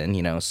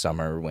season,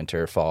 summer,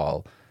 winter,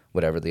 fall,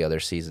 whatever the other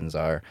seasons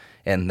are.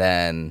 And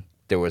then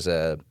there was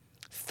a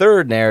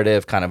third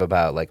narrative kind of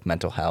about, like,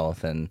 mental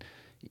health and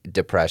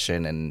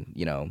depression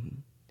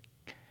and,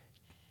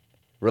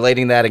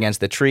 relating that against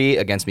the tree,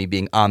 against me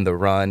being on the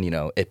run,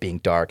 it being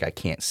dark, I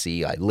can't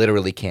see, I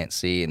literally can't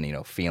see,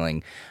 and,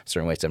 feeling a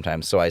certain way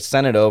sometimes. So I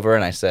sent it over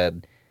and I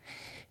said,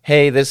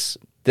 hey, this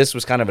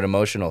was kind of an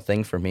emotional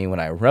thing for me when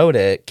I wrote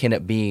it. Can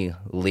it be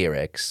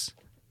lyrics?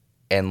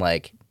 And,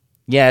 like,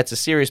 yeah, it's a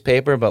serious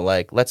paper, but,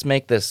 like, let's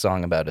make this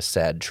song about a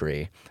sad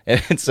tree.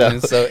 And so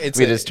we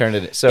just turned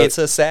it. So it's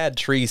a sad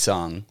tree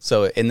song.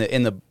 So in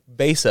the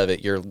base of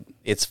it,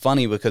 it's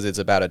funny because it's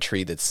about a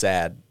tree that's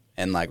sad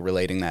and, like,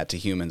 relating that to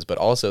humans. But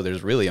also,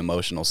 there's really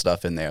emotional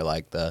stuff in there,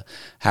 like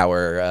how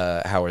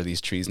are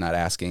these trees not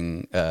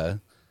asking?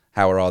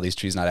 How are all these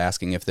trees not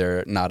asking if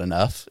they're not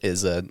enough?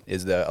 Is a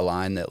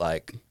line that,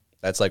 like,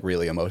 that's, like,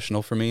 really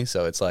emotional for me.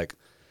 So it's like,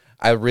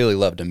 I really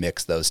love to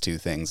mix those two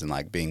things, and,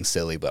 like, being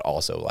silly, but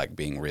also, like,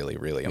 being really,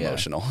 really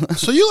emotional.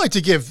 So you like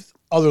to give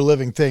other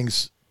living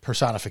things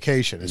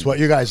personification is what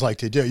you guys like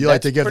to do. You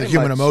like to give the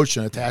human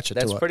emotion, attach it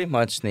to it. That's pretty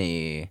much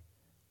the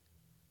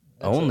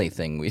only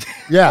thing we.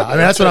 Yeah, I mean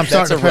that's what I'm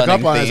starting to pick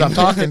up running on as theme. I'm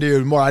talking to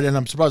you more.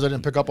 I'm surprised I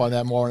didn't pick up on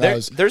that more.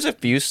 There's a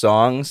few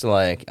songs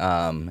like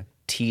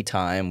 "Tea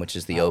Time," which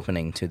is the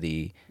opening to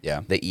the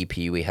EP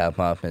we have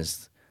up,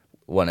 is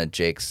one of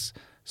Jake's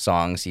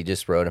songs. He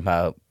just wrote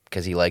about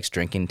because he likes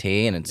drinking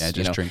tea, and it's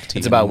drink tea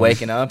it's about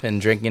waking up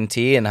and drinking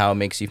tea and how it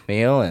makes you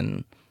feel,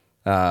 and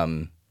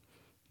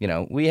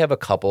we have a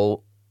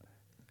couple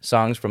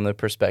songs from the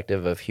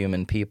perspective of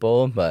human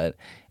people, but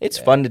it's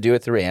fun to do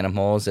it through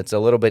animals. It's a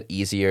little bit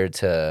easier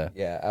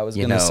to I was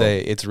gonna say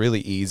it's really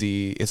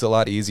easy. It's a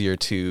lot easier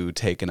to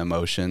take an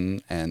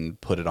emotion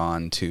and put it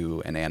on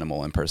to an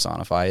animal and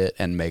personify it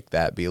and make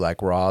that be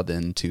like raw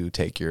than to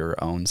take your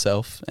own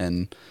self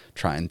and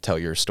try and tell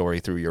your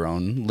story through your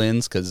own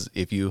lens. Because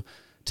if you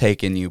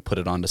take and you put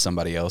it onto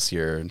somebody else,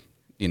 you're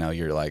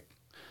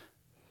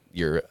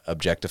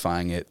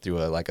objectifying it through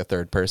a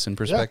third person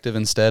perspective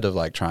instead of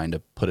like trying to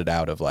put it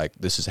out of like,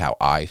 this is how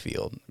I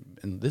feel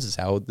and this is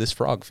how this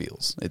frog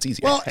feels. It's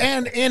easier. Well,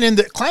 and in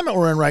the climate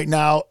we're in right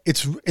now,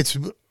 it's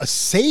a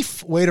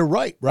safe way to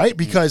write, right?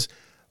 Because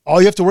all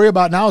you have to worry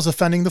about now is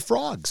offending the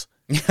frogs.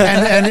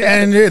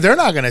 and they're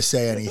not going to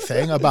say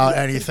anything about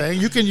anything.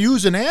 You can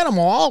use an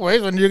animal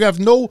always, and you have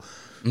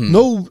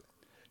nobody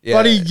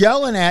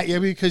yelling at you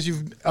because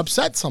you've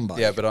upset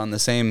somebody. Yeah, but on the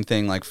same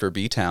thing, like for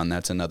B-Town,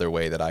 that's another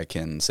way that I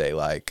can say,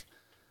 like,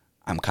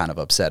 I'm kind of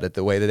upset at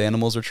the way that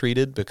animals are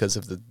treated because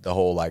of the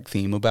whole, like,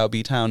 theme about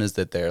B-Town is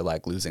that they're,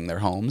 like, losing their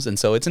homes. And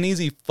so it's an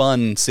easy,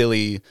 fun,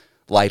 silly,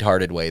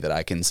 lighthearted way that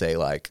I can say,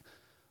 like,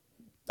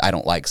 I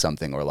don't like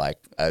something or, like,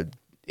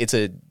 it's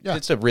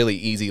a really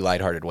easy,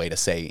 lighthearted way to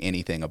say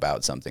anything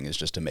about something is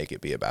just to make it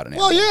be about an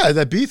animal. Well, yeah,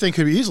 that bee thing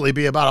could easily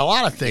be about a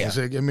lot of things.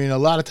 Yeah. I mean, a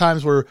lot of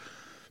times where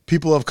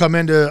people have come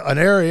into an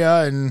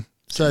area and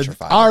said,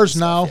 ours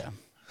now.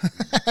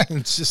 And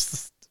it's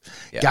just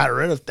got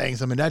rid of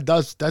things. I mean,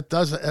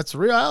 that's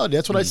reality.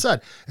 That's what I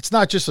said. It's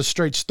not just a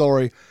straight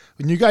story.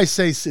 When you guys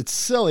say it's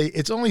silly,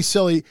 it's only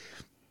silly.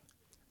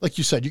 Like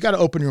you said, you got to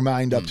open your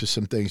mind up to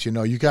some things.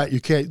 You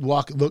can't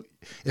look.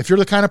 If you're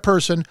the kind of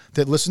person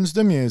that listens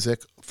to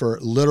music for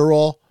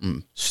literal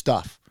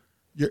stuff,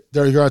 you're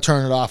going to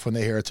turn it off when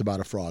they hear it's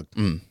about a frog.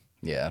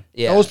 Yeah.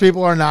 Those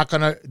people are not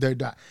going to, they're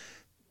not.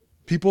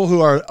 People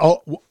who are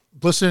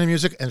listening to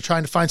music and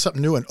trying to find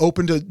something new and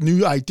open to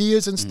new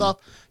ideas and stuff,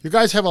 you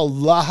guys have a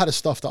lot of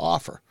stuff to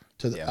offer.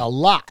 A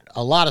lot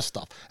of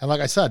stuff. And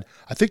like I said,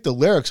 I think the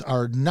lyrics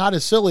are not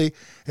as silly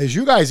as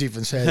you guys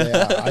even say they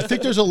are. I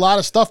think there's a lot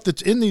of stuff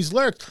that's in these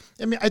lyrics.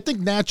 I mean, I think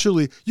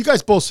naturally, you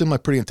guys both seem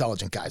like pretty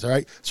intelligent guys, all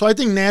right? So I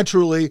think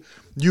naturally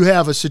you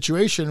have a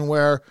situation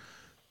where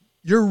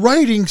you're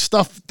writing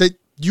stuff that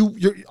your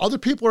other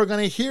people are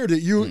going to hear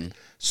that you.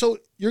 So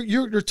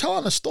you're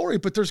telling a story,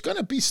 but there's going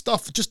to be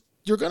stuff just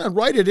you're going to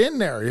write it in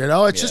there.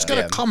 It's just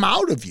going to come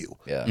out of you.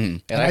 Yeah,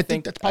 and I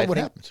think that's probably what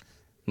happens.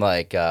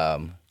 Like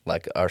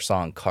our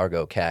song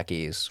 "Cargo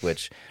Khakis,"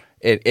 which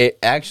it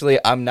actually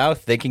I'm now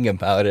thinking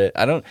about it.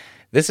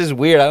 This is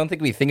weird. I don't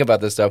think we think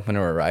about this stuff when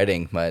we're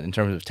writing, but in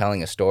terms of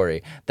telling a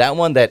story, that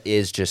one that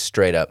is just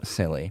straight up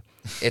silly.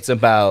 It's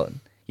about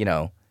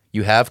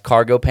you have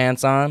cargo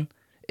pants on,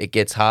 it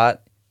gets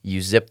hot. You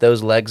zip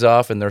those legs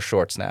off and they're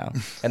shorts now.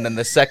 And then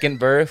the second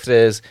verse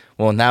is,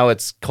 well, now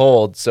it's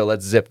cold, so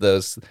let's zip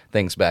those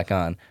things back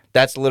on.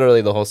 That's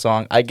literally the whole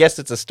song. I guess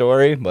it's a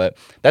story, but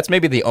that's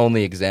maybe the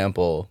only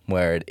example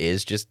where it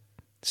is just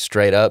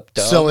straight up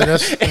dumb.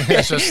 Silliness.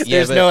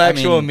 There's no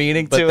actual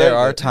meaning to it. But there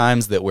are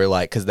times that we're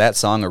like, because that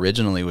song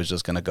originally was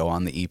just going to go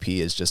on the EP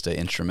as just an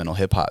instrumental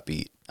hip hop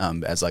beat,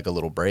 as like a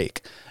little break.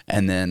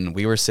 And then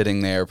we were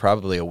sitting there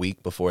probably a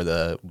week before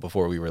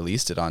we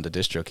released it onto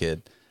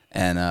DistroKid.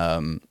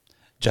 And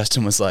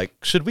Justin was like,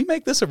 should we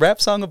make this a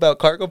rap song about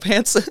cargo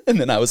pants? And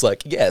then I was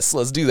like, yes,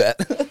 let's do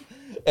that.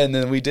 And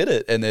then we did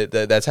it. And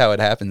that's how it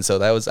happened. So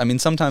that was,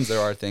 sometimes there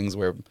are things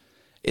where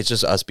it's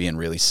just us being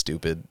really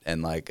stupid.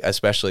 And like,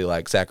 especially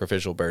like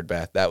Sacrificial Bird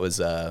Bath. That was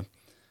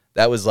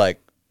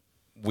like,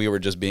 we were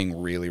just being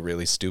really,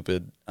 really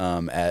stupid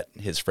at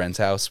his friend's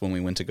house when we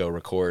went to go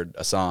record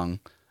a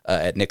song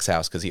at Nick's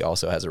house, because he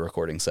also has a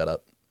recording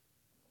setup.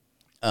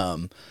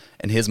 And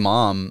his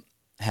mom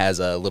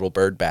has a little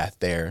bird bath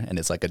there, and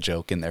it's like a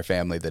joke in their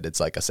family that it's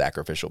like a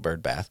sacrificial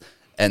bird bath.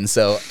 And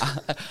so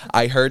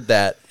I heard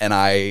that, and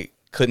I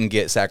couldn't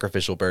get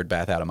Sacrificial Bird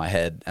Bath out of my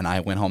head, and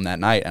I went home that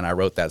night and I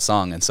wrote that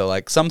song. And so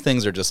like some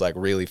things are just like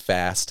really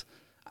fast.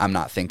 I'm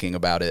not thinking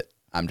about it.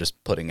 I'm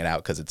just putting it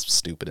out because it's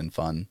stupid and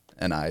fun,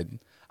 and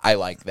I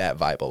like that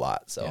vibe a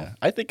lot. So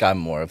I think I'm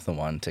more of the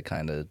one to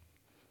kind of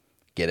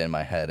get in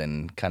my head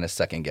and kind of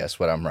second guess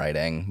what I'm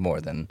writing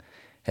more than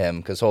him,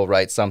 because he'll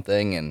write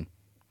something and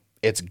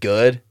it's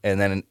good, and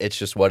then it's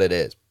just what it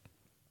is.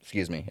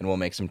 Excuse me. And we'll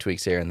make some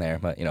tweaks here and there.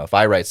 But, if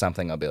I write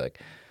something, I'll be like,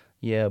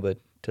 yeah, but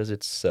does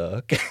it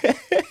suck?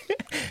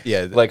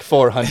 Yeah. Like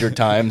 400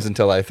 times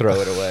until I throw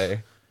it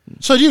away.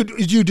 So do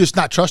you just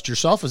not trust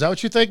yourself? Is that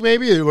what you think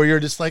maybe? Or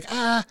you're just like,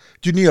 do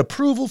you need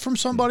approval from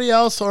somebody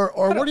else? Or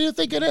what do you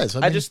think it is?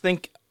 I just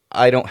think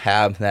I don't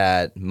have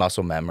that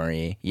muscle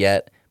memory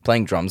yet.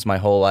 playing drums my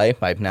whole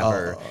life. I've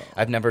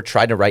never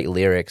tried to write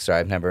lyrics, or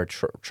I've never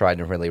tried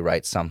to really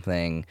write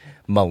something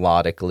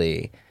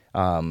melodically.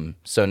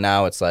 So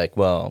now it's like,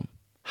 well,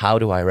 how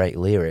do I write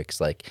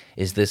lyrics? Like,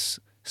 is this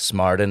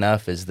smart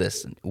enough? Is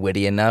this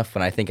witty enough?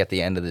 And I think at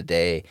the end of the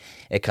day,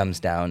 it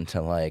comes down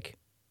to like,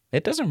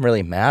 it doesn't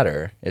really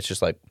matter. It's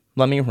just like,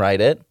 let me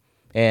write it.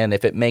 And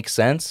if it makes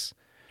sense,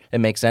 it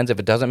makes sense. If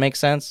it doesn't make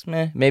sense,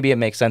 maybe it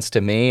makes sense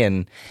to me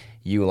and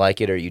you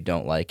like it or you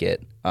don't like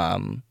it.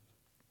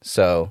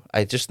 So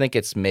I just think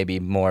it's maybe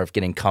more of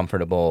getting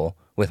comfortable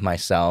with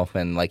myself,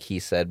 and like he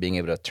said, being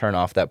able to turn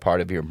off that part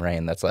of your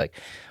brain that's like,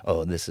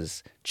 oh, this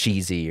is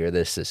cheesy, or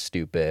this is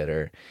stupid,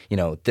 or, you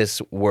know,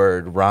 this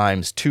word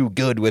rhymes too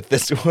good with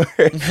this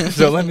word.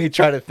 So let me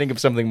try to think of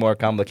something more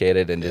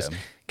complicated, and just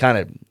kind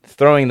of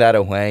throwing that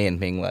away and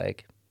being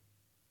like,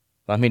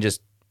 let me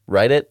just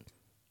write it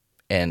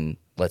and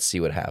let's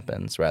see what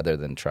happens, rather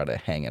than try to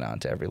hang it on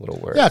to every little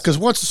word. Yeah, because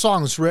once the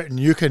song is written,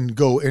 you can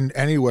go in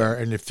anywhere,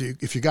 and if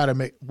you got to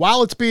make,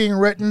 while it's being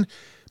written,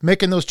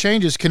 making those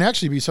changes can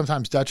actually be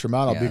sometimes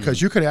detrimental,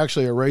 because you can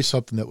actually erase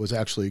something that was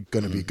actually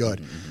going to be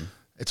good.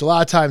 It's a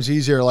lot of times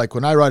easier. Like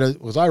when I write a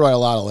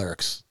lot of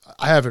lyrics.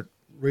 I haven't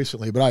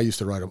recently, but I used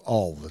to write them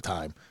all the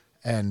time.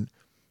 And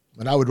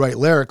when I would write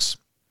lyrics,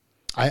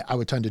 I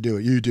would tend to do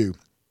it. You do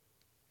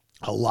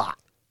a lot,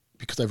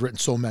 because I've written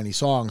so many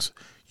songs.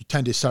 You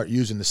tend to start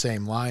using the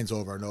same lines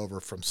over and over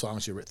from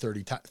songs you wrote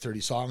 30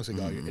 songs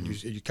ago, and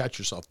you catch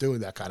yourself doing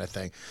that kind of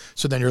thing.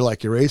 So then you're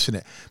like erasing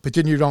it. But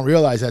then you don't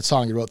realize that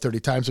song you wrote 30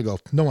 times ago,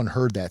 no one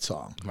heard that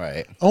song.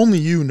 Right. Only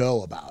you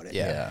know about it.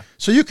 Yeah.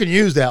 So you can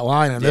use that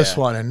line in this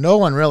one, and no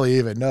one really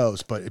even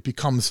knows, but it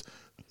becomes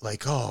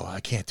like, oh,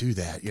 I can't do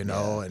that, you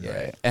know?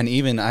 And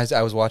even as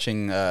I was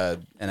watching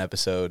an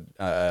episode,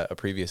 a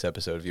previous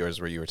episode of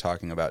yours where you were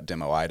talking about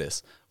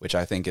demoitis, which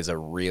I think is a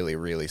really,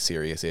 really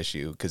serious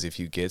issue, because if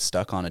you get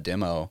stuck on a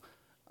demo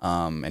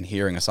and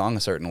hearing a song a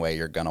certain way,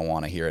 you're going to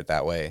want to hear it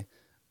that way.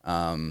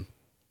 So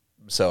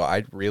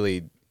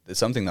it's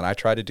something that I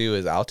try to do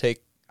is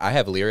I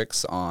have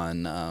lyrics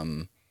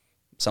on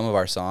some of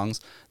our songs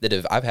that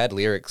I've had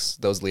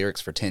those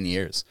lyrics for 10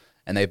 years.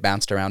 And they've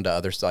bounced around to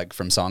others, like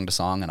from song to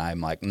song, and I'm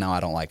like, no, I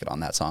don't like it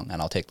on that song,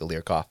 and I'll take the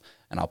lyric off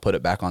and I'll put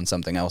it back on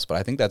something else. But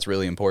I think that's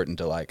really important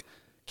to like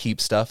keep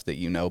stuff that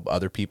you know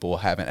other people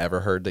haven't ever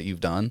heard that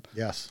you've done.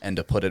 Yes. And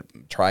to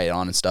try it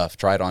on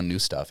new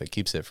stuff. It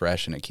keeps it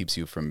fresh, and it keeps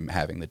you from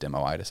having the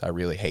demoitis. I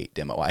really hate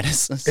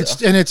demoitis.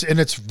 So.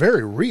 It's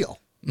very real.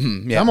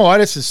 Yeah.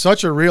 Demoitis is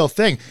such a real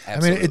thing.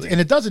 Absolutely. I mean,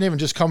 it doesn't even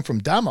just come from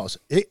demos.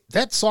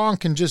 That song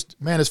can just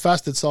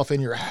manifest itself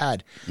in your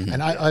head.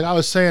 And I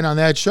was saying on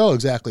that show,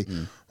 exactly,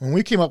 when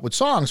we came up with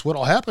songs,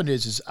 what'll happen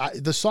is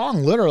the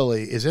song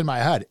literally is in my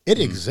head. It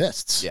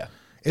exists. Yeah.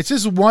 It's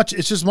as much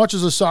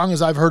as a song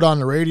as I've heard on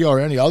the radio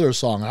or any other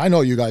song. And I know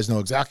you guys know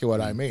exactly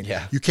what I mean.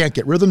 Yeah. You can't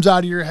get rhythms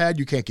out of your head.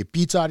 You can't get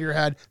beats out of your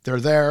head. They're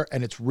there,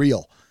 and it's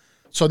real.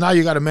 So now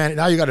you got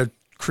to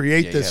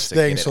create this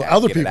thing so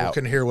other people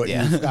can hear what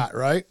you've got,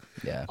 right?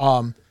 Yeah.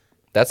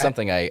 That's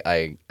something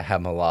I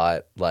have a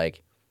lot.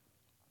 Like,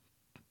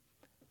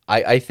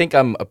 I think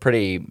I'm a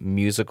pretty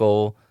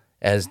musical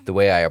as the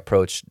way I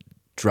approach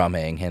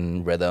drumming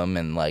and rhythm,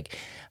 and like,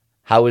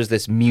 how is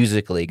this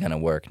musically going to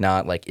work?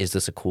 Not like, is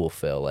this a cool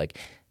fill? Like,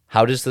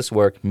 how does this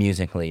work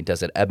musically?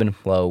 Does it ebb and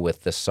flow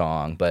with the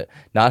song? But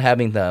not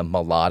having the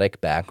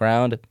melodic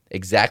background,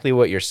 exactly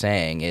what you're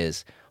saying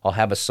is I'll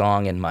have a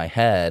song in my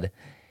head,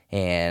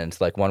 and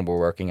like one we're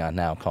working on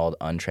now called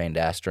Untrained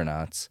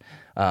Astronauts,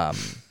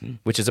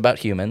 which is about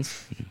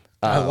humans.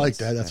 I like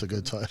that. That's a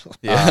good title.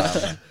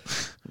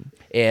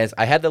 And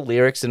I had the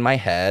lyrics in my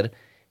head,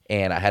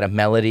 and I had a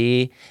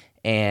melody,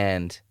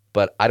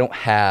 but I don't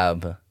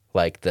have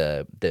like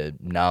the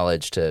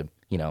knowledge to,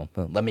 you know,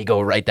 let me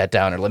go write that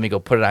down or let me go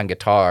put it on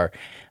guitar.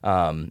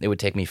 It would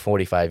take me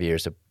 45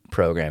 years to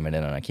program it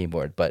in on a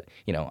keyboard. But,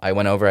 you know, I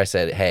went over, I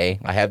said, hey,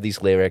 I have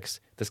these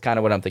lyrics. That's kind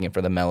of what I'm thinking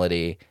for the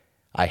melody.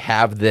 I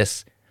have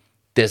this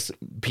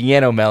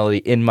piano melody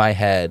in my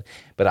head,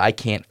 but I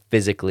can't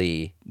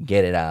physically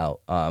get it out.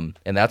 And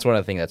that's one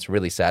of the things that's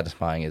really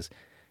satisfying is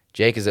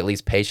Jayk is at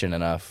least patient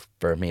enough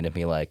for me to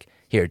be like,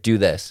 here, do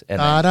this. And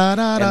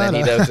then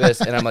he does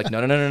this. And I'm like,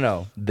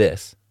 no,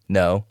 this.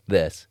 No,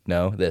 this.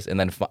 No, this. And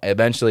then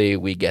eventually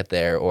we get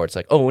there, or it's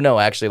like, oh, no,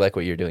 I actually like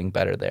what you're doing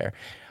better there.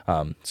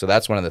 So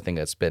that's one of the things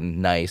that's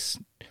been nice,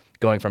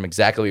 going from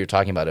exactly what you're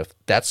talking about. If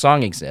that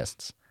song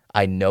exists,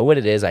 I know what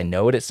it is. I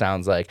know what it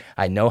sounds like.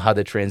 I know how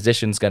the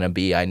transition's going to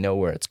be. I know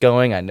where it's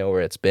going. I know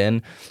where it's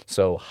been.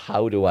 So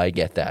how do I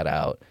get that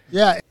out?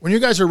 Yeah, when you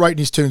guys are writing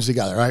these tunes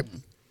together, right?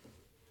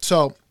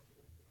 So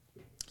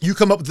you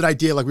come up with an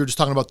idea, like we were just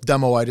talking about the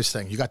demoitis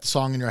thing. You got the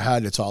song in your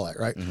head, it's all that,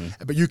 right?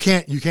 But you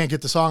can't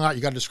get the song out.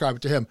 You got to describe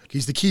it to him.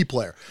 He's the key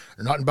player.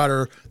 There's nothing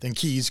better than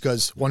keys,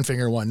 because one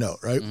finger, one note,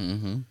 right?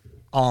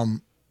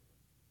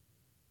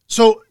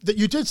 So that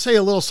you did say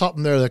a little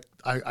something there that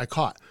I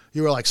caught.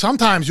 You were like,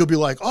 sometimes you'll be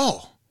like,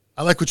 oh,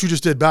 I like what you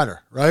just did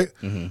better, right?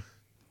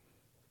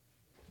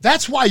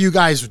 That's why you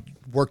guys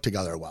work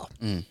together well.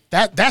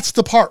 That's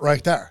the part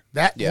right there.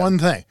 That one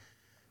thing.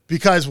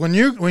 Because when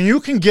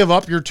you can give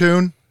up your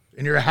tune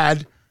in your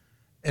head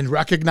and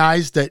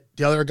recognize that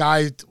the other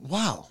guy,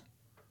 wow,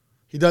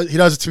 he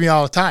does it to me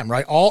all the time,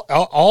 right?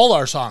 All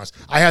our songs.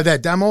 I have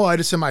that demo, I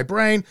just in my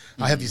brain.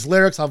 I have these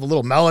lyrics, I have a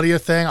little melody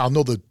thing. I'll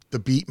know the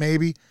beat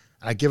maybe,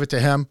 and I give it to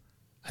him,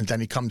 and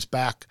then he comes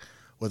back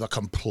with a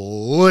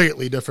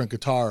completely different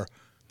guitar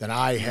than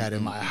I had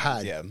in my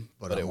head. Yeah,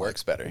 but it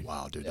works better.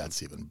 Wow, dude, that's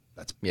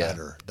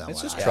better than It's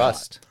what just I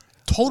trust.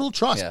 had. Total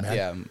trust, Yeah. man.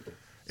 Yeah.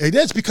 It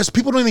is, because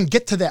people don't even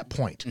get to that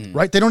point,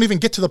 right? They don't even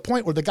get to the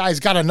point where the guy's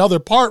got another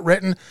part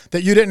written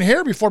that you didn't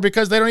hear before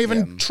because they don't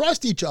even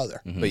trust each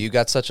other. But you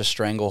got such a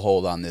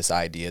stranglehold on this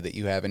idea that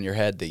you have in your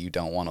head that you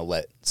don't want to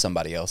let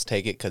somebody else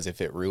take it, because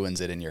if it ruins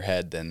it in your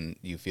head, then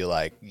you feel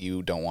like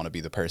you don't want to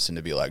be the person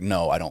to be like,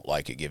 no, I don't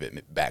like it, give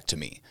it back to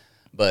me.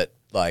 But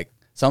like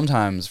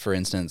sometimes, for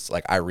instance,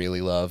 like I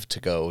really love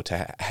to go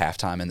to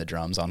halftime in the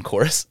drums on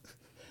chorus.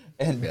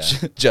 And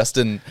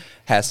Justin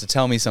has to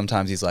tell me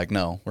sometimes, he's like,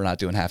 no, we're not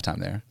doing halftime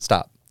there.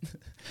 Stop.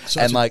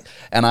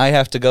 And I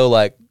have to go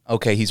like,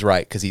 okay, he's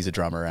right, because he's a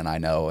drummer and I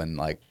know, and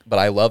like, but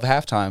I love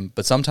halftime.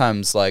 But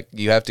sometimes like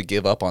you have to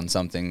give up on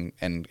something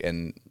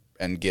and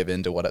give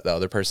in to what the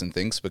other person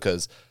thinks,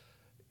 because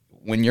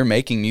when you're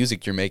making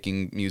music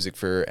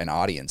for an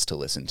audience to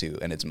listen to,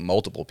 and it's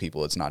multiple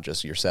people. It's not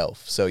just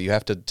yourself. So you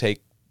have to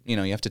take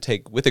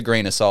with a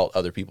grain of salt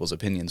other people's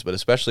opinions, but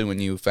especially when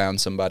you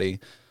found somebody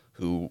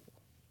who,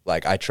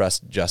 like, I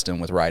trust Justin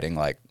with writing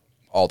like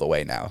all the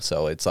way now.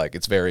 So it's like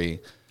it's very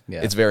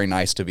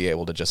nice to be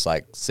able to just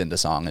like send a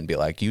song and be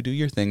like, you do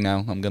your thing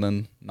now. I'm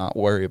gonna not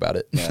worry about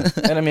it. Yeah.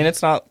 And I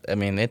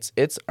mean,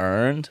 it's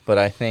earned, but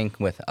I think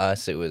with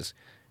us it was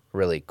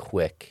really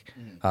quick,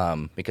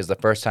 because the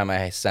first time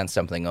I sent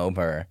something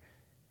over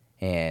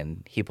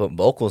and he put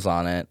vocals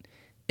on it,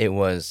 it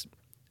was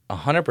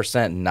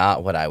 100%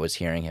 not what I was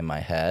hearing in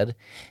my head,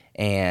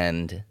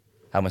 and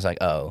I was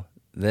like, oh.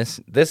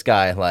 This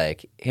guy,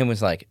 like, him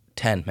was like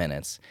 10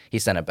 minutes. He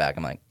sent it back.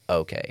 I'm like,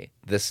 okay,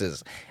 this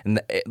is,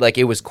 and like,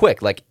 it was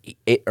quick. Like,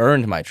 it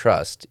earned my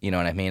trust. You know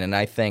what I mean? And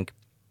I think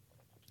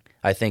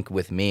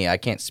with me, I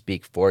can't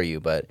speak for you,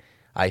 but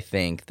I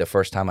think the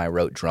first time I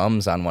wrote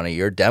drums on one of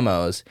your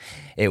demos,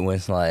 it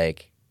was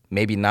like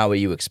maybe not what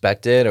you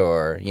expected,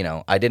 or, you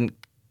know, I didn't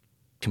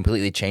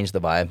completely change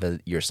the vibe of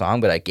your song,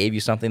 but I gave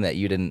you something that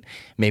you didn't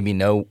maybe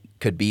know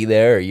could be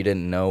there, or you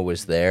didn't know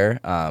was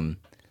there.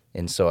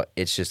 And so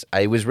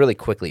it was really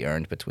quickly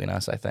earned between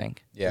us, I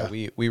think. Yeah,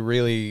 we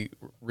really,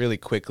 really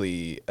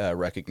quickly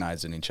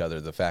recognized in each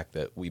other the fact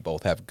that we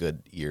both have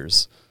good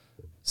ears.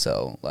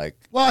 So, like...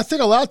 Well, I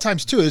think a lot of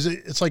times, too, is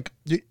it's like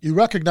you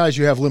recognize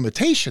you have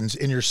limitations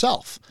in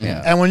yourself.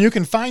 Yeah. And when you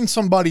can find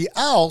somebody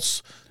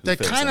else that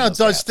fills kind in of those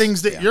does gaps.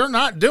 things that you're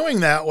not doing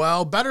that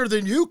well, better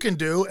than you can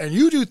do, and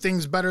you do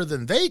things better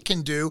than they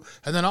can do,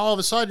 and then all of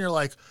a sudden you're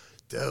like,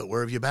 dude, where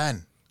have you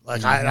been?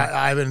 Like,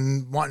 I've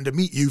been wanting to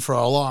meet you for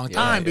a long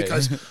time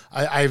because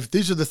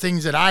these are the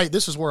things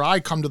this is where I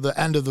come to the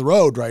end of the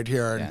road right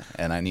here. And,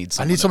 and I need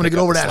someone to pick get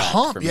up over the that slack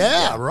hump. for me.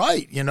 Yeah,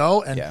 right. You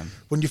know, and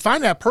when you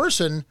find that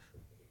person,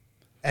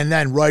 and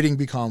then writing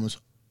becomes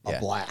a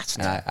blast.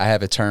 And I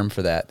have a term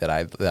for that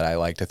I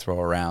like to throw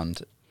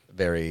around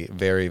very,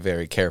 very,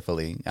 very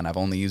carefully, and I've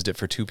only used it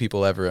for 2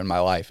 people ever in my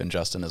life, and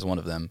Justin is one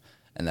of them,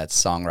 and that's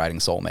songwriting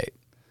soulmate.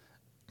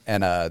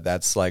 And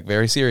that's like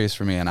very serious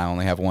for me, and I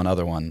only have one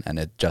other one,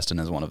 and Justin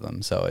is one of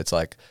them. So it's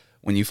like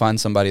when you find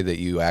somebody that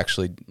you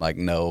actually like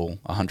know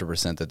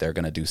 100% that they're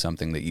going to do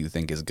something that you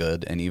think is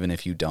good, and even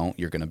if you don't,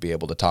 you're going to be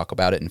able to talk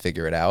about it and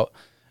figure it out.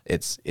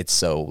 It's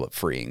so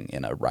freeing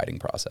in a writing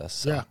process.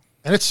 So. Yeah.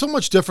 And it's so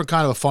much different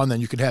kind of a fun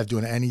than you could have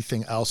doing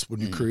anything else when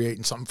you're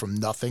creating something from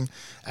nothing,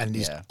 and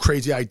these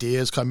crazy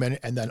ideas come in,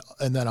 and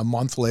then a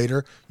month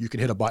later you can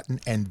hit a button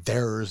and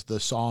there's the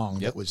song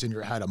that was in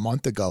your head a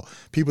month ago.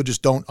 People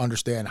just don't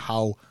understand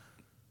how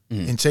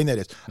insane that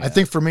is. I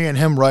think for me and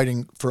him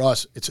writing, for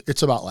us,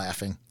 it's about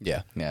laughing.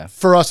 Yeah. Yeah.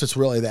 For us, it's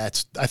really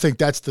I think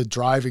that's the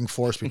driving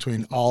force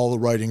between all the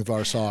writing of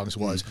our songs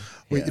was,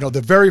 you know, the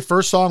very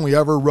first song we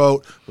ever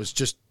wrote was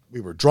just,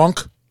 we were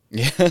drunk.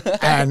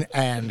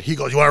 and he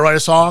goes, you want to write a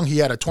song? He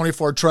had a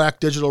 24-track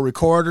digital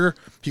recorder.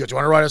 He goes, you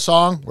want to write a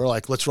song? We're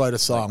like, let's write a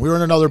song. We were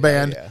in another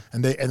band,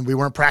 and we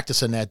weren't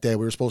practicing that day.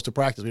 We were supposed to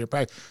practice. We didn't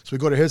practice. So we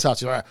go to his house.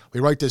 He's like, all right, we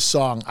write this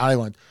song.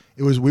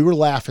 We were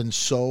laughing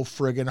so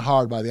friggin'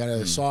 hard by the end of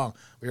the song.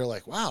 We were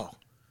like, wow.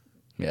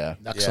 Yeah.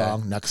 Next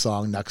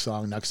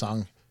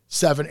song.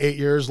 7, 8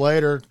 years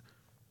later,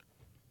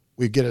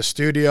 we get a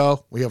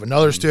studio. We have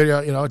another studio.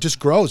 You know, it just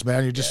grows,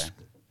 man. You just...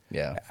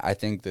 Yeah. I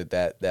think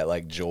that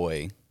like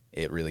joy,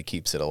 it really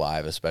keeps it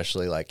alive,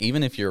 especially like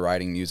even if you're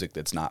writing music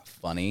that's not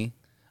funny,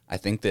 I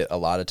think that a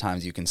lot of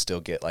times you can still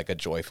get like a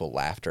joyful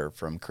laughter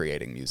from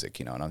creating music.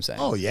 You know what I'm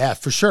saying? Oh yeah,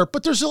 for sure.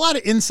 But there's a lot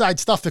of inside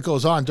stuff that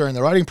goes on during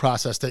the writing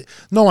process that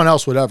no one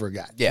else would ever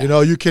get. Yeah. You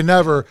know,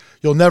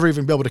 you'll never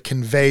even be able to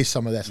convey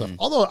some of that stuff.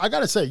 Although I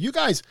gotta say, you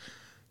guys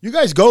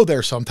go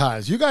there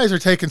sometimes. You guys are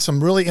taking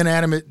some really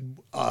inanimate,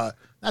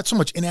 not so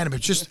much inanimate,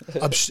 just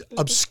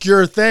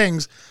obscure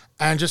things,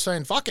 and just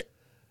saying, fuck it.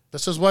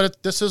 This is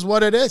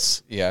what it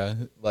is. Yeah,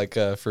 like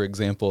for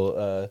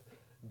example,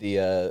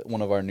 the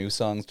one of our new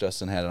songs,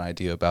 Justin had an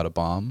idea about a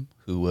bomb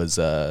who was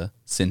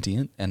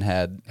sentient and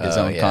had his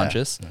own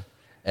conscious.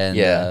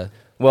 And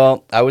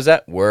well, I was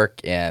at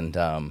work and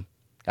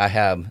I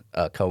have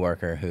a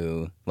coworker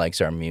who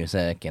likes our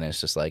music, and it's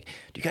just like,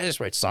 do you guys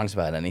just write songs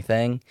about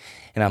anything?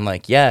 And I'm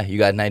like, yeah, you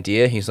got an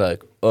idea? He's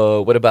like,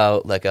 oh, what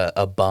about like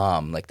a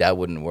bomb? Like that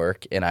wouldn't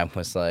work. And I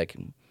was like,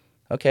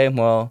 okay,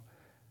 well,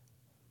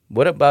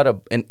 what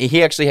about and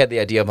he actually had the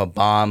idea of a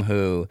bomb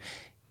who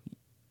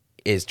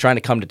is trying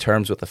to come to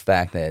terms with the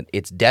fact that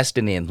its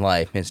destiny in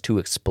life is to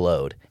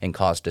explode and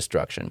cause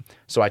destruction.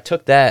 So I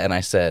took that and I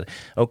said,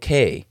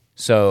 okay,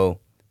 so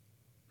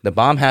the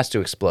bomb has to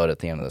explode at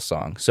the end of the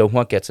song. So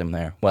what gets him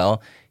there?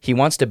 Well, he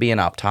wants to be an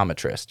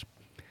optometrist.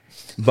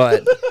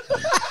 But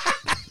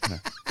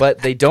but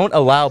they don't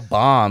allow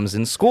bombs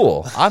in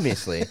school,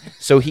 obviously.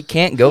 So he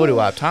can't go to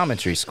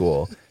optometry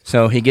school.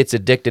 So he gets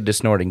addicted to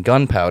snorting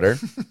gunpowder,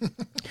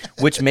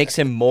 which makes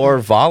him more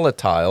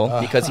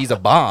volatile because he's a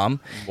bomb.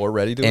 More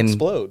ready to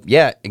explode.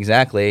 Yeah,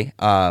 exactly.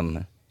 At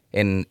the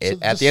end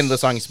of the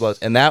song, he explodes.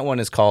 And that one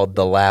is called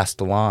The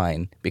Last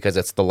Line because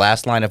it's the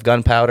last line of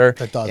gunpowder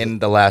and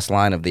the last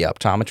line of the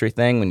optometry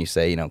thing when you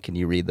say, can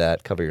you read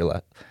that? Cover your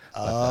left.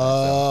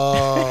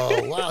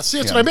 Oh, wow. See,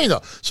 that's what I mean,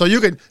 though. So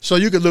you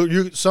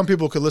could some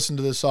people could listen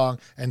to this song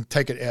and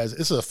take it as,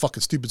 this is a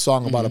fucking stupid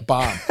song about a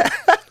bomb.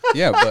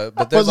 Yeah,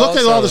 but look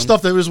at all the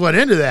stuff that just went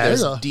into that.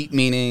 There's deep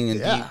meaning and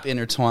deep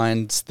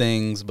intertwined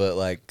things, but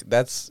like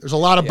there's a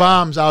lot of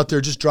bombs out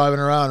there just driving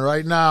around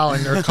right now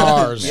in their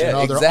cars.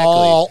 Exactly. They're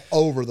all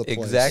over the place.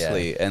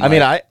 Exactly. Yeah. And I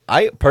mean,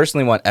 I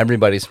personally want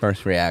everybody's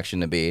first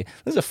reaction to be,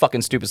 this is a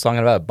fucking stupid song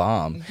about a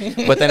bomb.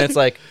 But then it's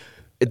like,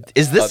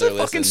 is this a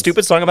fucking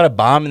stupid song about a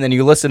bomb? And then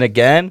you listen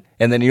again,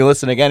 and then you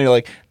listen again, and you're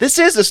like, this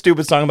is a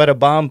stupid song about a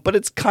bomb, but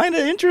it's kind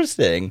of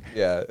interesting.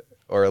 Yeah.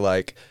 Or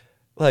like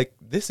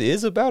this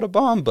is about a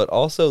bomb, but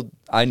also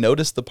I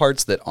noticed the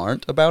parts that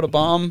aren't about a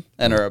bomb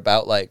and are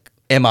about like,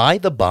 am I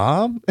the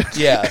bomb?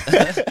 Yeah.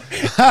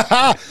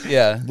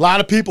 Yeah. A lot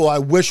of people I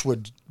wish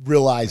would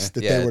realize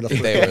that they were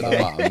the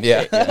bomb.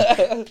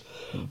 Yeah.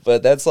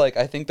 But that's like,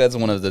 I think that's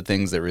one of the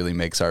things that really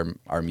makes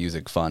our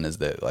music fun is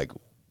that like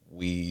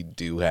we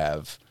do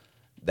have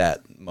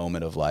that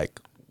moment of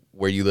like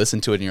where you listen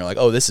to it and you're like,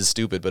 oh, this is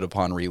stupid, but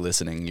upon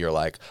re-listening, you're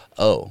like,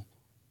 oh,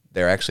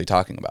 they're actually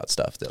talking about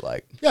stuff that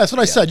like. Yeah, that's what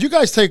I said. You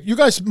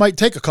guys might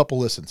take a couple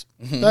listens.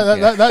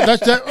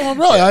 Oh,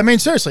 really? Yeah. I mean,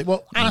 seriously.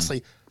 Well,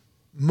 honestly,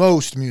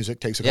 most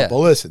music takes a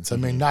couple listens. I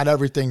mean, not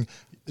everything.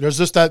 There's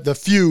just the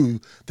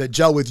few that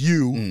gel with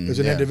you as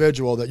an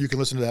individual that you can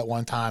listen to that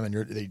one time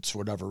and for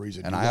whatever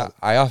reason. And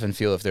I often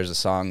feel if there's a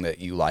song that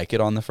you like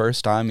it on the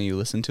first time and you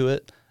listen to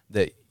it,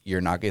 that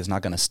it's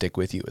not going to stick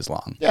with you as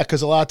long. Yeah,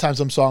 because a lot of times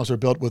some songs are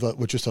built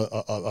with just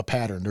a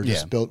pattern. They're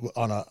just built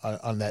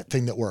on that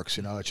thing that works.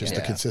 It's just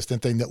a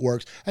consistent thing that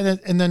works.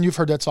 And then you've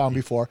heard that song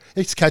before.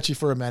 It's catchy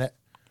for a minute.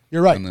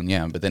 You're right. And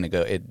then, but then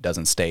it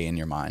doesn't stay in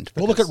your mind.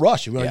 Well, look at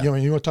Rush. You want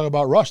to talk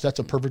about Rush? That's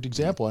a perfect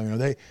example.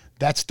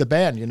 That's the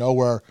band.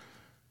 Where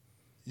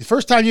the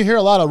first time you hear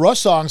a lot of Rush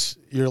songs,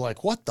 you're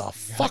like, "What the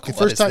fuck?" The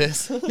first time,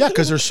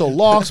 because they're so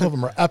long. Some of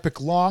them are epic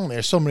long.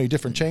 There's so many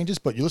different changes.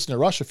 But you listen to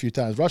Rush a few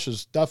times. Rush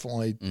is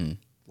definitely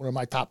one of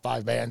my top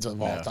 5 bands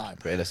of all time.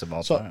 Greatest of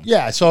all time.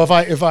 Yeah. So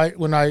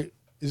when I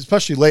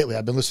especially lately,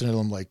 I've been listening to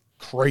them like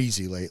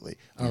crazy lately.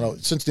 I don't know,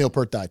 since Neil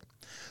Peart died.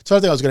 So I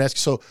think I was going to ask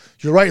you. So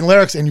you're writing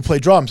lyrics and you play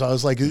drums. I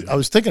was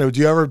thinking, do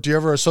you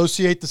ever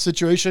associate the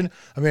situation?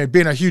 I mean,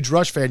 being a huge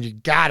Rush fan,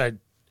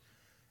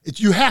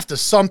 you have to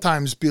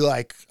sometimes be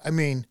like, I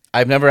mean,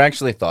 I've never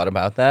actually thought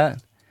about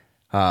that.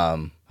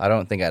 I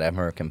don't think I'd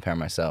ever compare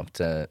myself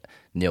to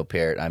Neil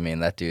Peart. I mean,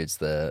 that dude's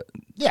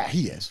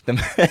he is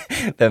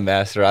the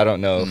master. I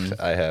don't know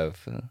if I have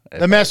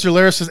the master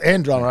lyricist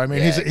and drummer. I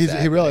mean,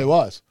 he really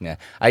was. Yeah,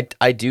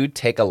 I do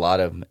take a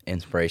lot of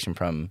inspiration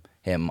from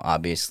him.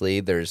 Obviously,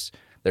 there's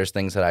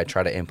things that I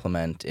try to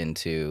implement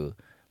into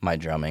my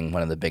drumming.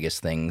 One of the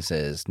biggest things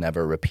is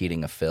never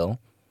repeating a fill.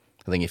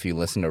 I think if you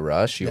listen to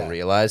Rush, you'll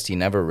realize he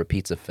never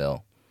repeats a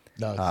fill.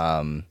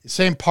 No,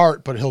 same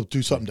part, but he'll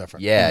do something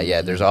different.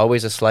 Yeah. There's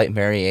always a slight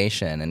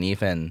variation, and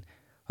even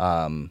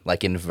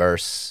like in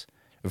verse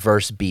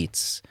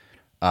beats,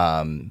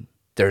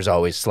 there's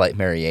always slight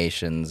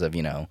variations of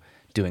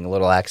doing a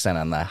little accent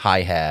on the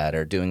hi-hat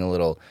or doing a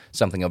little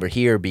something over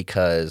here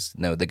because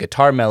the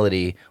guitar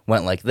melody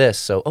went like this.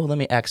 So let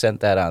me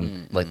accent that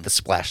on like the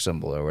splash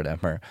cymbal or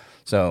whatever.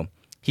 So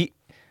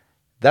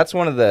that's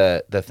one of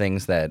the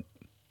things that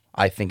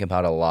I think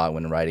about a lot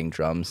when writing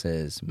drums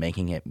is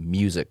making it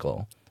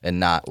musical and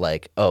not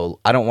like,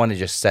 I don't want to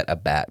just set a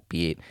bat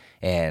beat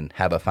and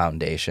have a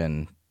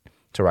foundation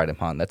to write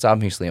upon. That's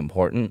obviously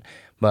important,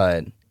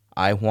 but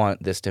I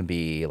want this to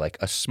be like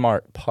a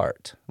smart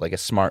part, like a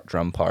smart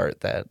drum part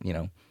that,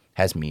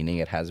 has meaning,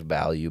 it has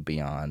value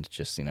beyond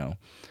just,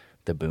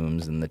 the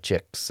booms and the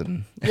chicks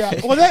and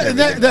well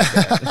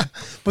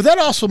but that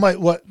also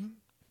what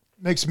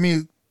makes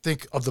me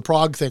think of the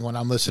prog thing when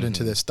I'm listening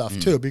to this stuff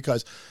too,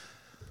 because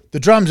the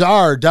drums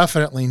are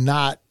definitely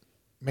not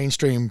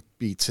mainstream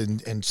beats and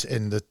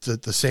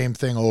the same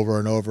thing over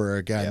and over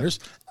again. There's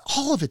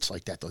all of it's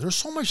like that though. There's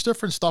so much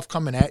different stuff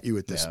coming at you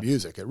with this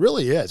music. It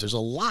really is. There's a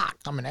lot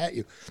coming at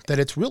you that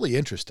it's really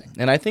interesting.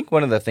 And I think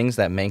one of the things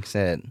that makes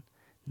it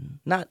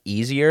not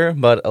easier,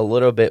 but a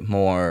little bit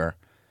more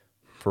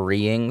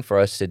freeing for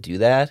us to do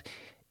that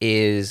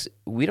is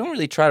we don't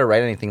really try to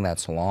write anything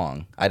that's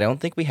long. I don't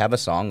think we have a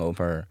song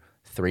over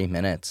 3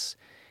 minutes.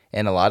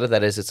 And a lot of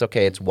that is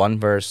it's one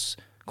verse,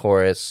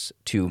 chorus,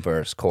 2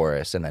 verse,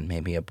 chorus, and then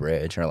maybe a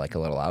bridge or like a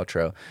little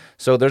outro.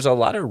 So there's a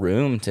lot of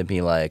room to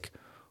be like,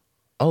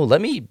 oh,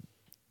 let me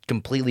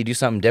completely do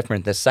something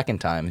different this second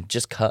time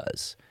just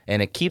cuz.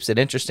 And it keeps it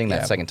interesting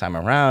that second time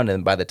around.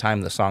 And by the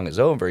time the song is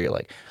over, you're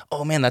like,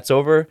 oh man, that's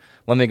over.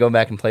 Let me go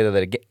back and play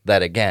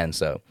that again.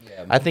 So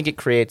I think it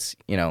creates,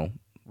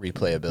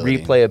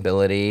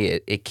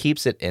 replayability. It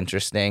keeps it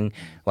interesting.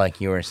 Like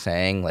you were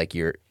saying, like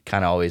you're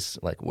kind of always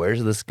like,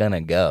 where's this going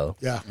to go?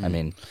 Yeah. I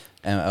mean,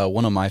 and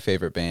one of my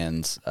favorite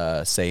bands,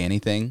 Say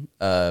Anything,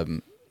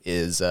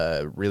 is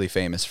really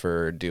famous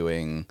for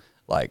doing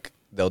like,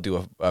 they'll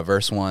do a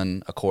verse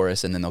 1, a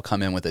chorus, and then they'll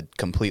come in with a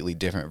completely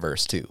different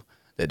verse 2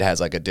 that has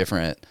like a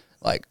different,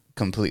 like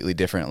completely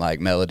different like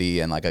melody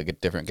and like a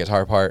different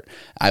guitar part.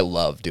 I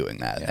love doing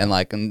that. And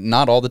like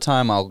not all the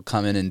time I'll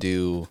come in and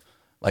do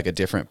like a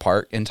different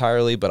part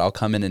entirely, but I'll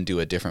come in and do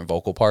a different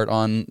vocal part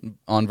on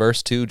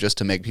verse 2 just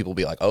to make people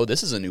be like, oh,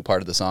 this is a new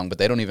part of the song, but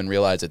they don't even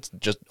realize it's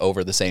just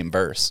over the same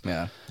verse.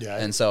 Yeah.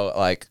 And so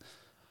like,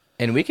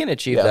 and we can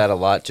achieve that a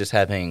lot just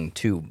having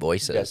 2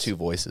 voices. got 2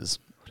 voices.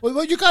 Well,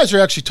 what you guys are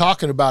actually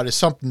talking about is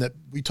something that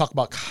we talk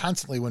about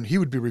constantly when he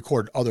would be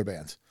recording other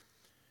bands.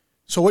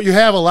 So what you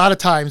have a lot of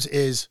times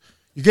is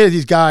you get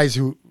these guys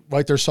who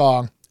write their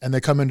song and they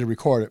come in to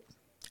record it.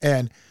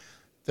 And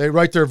they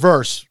write their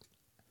verse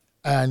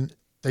and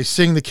they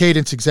sing the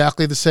cadence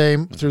exactly the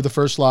same through the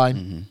first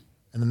line.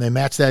 And then they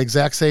match that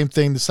exact same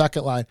thing the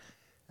second line.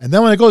 And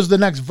then when it goes to the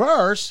next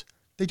verse,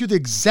 they do the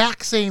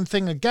exact same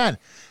thing again.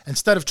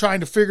 Instead of trying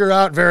to figure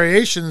out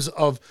variations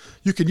of,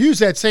 you can use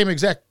that same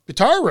exact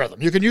guitar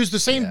rhythm. You can use the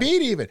same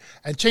beat even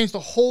and change the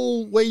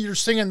whole way you're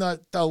singing the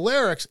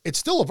lyrics. It's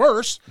still a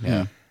verse.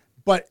 Yeah.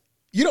 But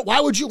why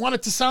would you want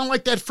it to sound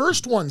like that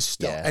first one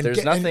still? Yeah,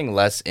 there's nothing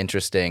less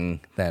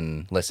interesting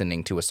than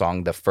listening to a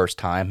song the first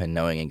time and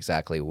knowing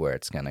exactly where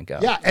it's going to go.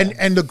 Yeah,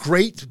 and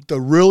the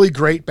really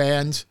great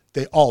bands,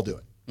 they all do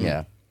it.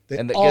 Yeah.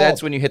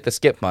 That's when you hit the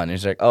skip button.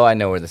 It's like, oh, I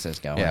know where this is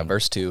going. Yeah,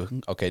 verse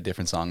 2. Okay,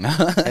 different song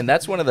now. And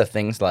that's one of the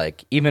things,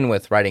 like, even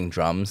with writing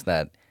drums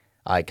that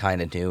I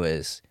kind of do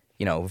is,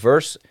 you have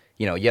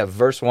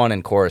verse 1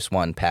 and chorus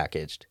 1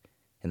 packaged,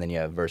 and then you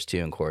have verse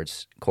 2 and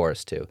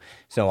chorus 2.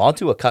 So I'll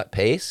do a cut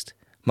paste,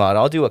 but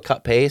I'll do a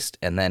cut paste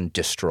and then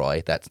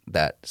destroy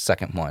that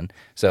second one.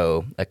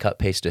 So a cut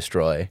paste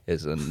destroy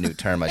is a new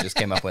term I just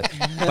came up with.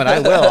 But I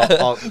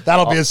will.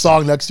 That'll be a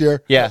song next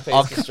year. Yeah,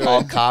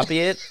 I'll copy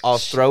it. I'll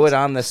throw it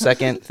on the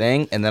second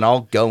thing, and then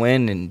I'll go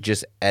in and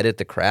just edit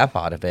the crap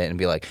out of it and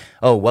be like,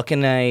 oh, what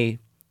can I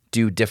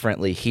do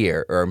differently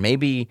here? Or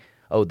maybe,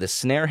 oh, the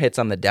snare hits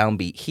on the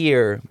downbeat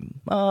here.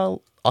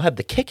 Well, I'll have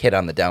the kick hit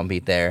on the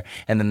downbeat there,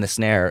 and then the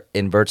snare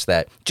inverts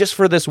that just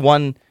for this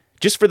one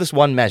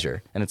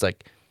measure. And it's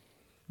like,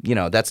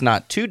 that's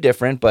not too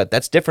different, but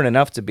that's different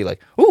enough to be like,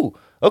 ooh,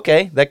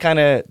 okay, that kind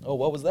of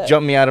what was that?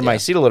 Jumped me out of my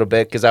seat a little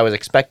bit because I was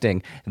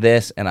expecting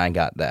this and I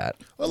got that.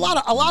 A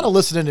lot of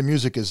listening to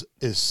music is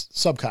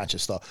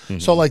subconscious stuff.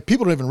 So like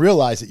people don't even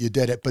realize that you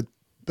did it, but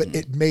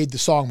it made the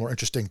song more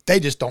interesting. They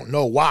just don't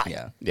know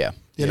why. Yeah.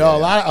 A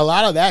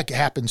lot of that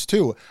happens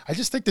too. I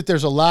just think that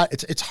there's a lot.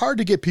 It's hard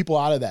to get people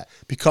out of that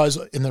because,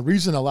 and the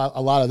reason a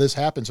lot of this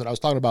happens, what I was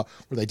talking about,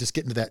 where they just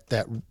get into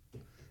that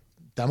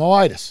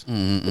demoitis.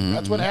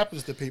 That's what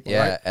happens to people.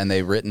 Yeah, right? and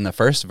they've written the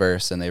first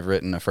verse and they've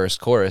written the first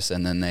chorus,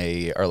 and then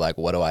they are like,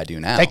 "What do I do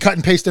now?" They cut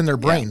and paste in their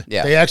brain.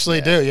 Yeah. They actually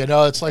do.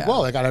 It's like,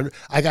 well, I got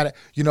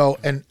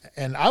to.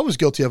 And I was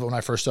guilty of it when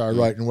I first started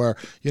writing, where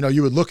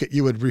you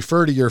would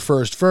refer to your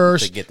first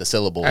verse to get the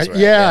syllables right.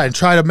 and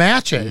try to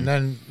match it, and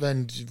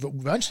then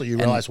eventually you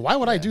realize, why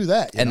would I do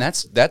that? And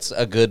that's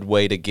a good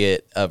way to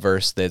get a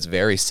verse that's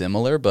very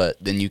similar, but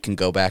then you can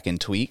go back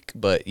and tweak.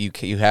 But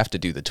you have to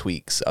do the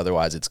tweaks,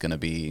 otherwise it's going to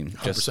be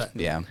just 100%.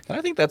 yeah. And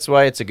I think that's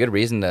why it's a good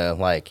reason to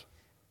like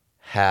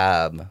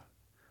have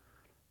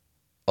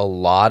a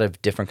lot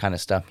of different kind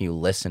of stuff you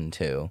listen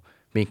to,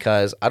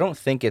 because I don't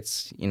think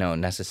it's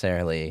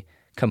necessarily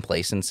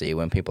complacency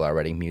when people are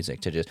writing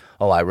music to just,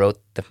 I wrote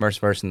the first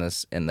verse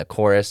in the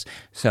chorus,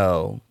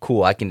 so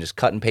cool, I can just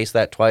cut and paste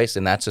that twice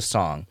and that's a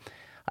song.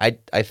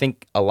 I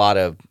think a lot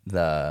of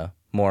the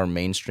more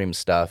mainstream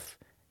stuff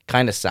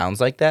kind of sounds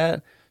like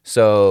that,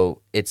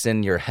 so it's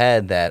in your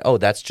head that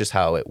that's just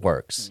how it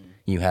works.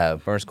 You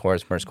have verse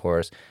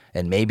chorus,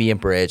 and maybe a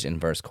bridge and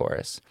verse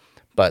chorus.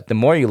 But the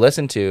more you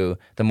listen to,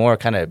 the more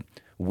kind of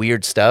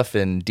weird stuff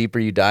and deeper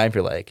you dive,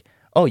 you're like,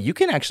 you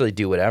can actually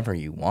do whatever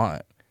you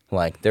want.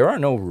 Like, there are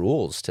no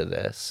rules to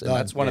this. And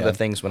that's one of the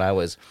things when I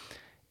was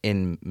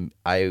in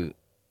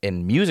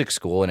music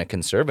school in a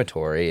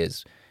conservatory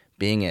is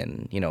being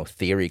in,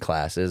 theory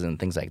classes and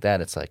things like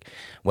that, it's like,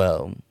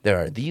 well,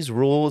 there are these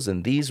rules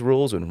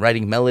when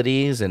writing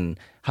melodies and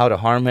how to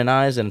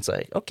harmonize. And it's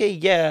like, okay,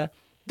 yeah,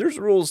 there's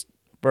rules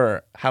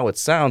for how it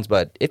sounds,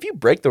 but if you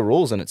break the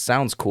rules and it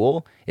sounds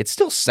cool, it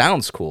still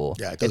sounds cool.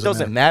 Yeah, it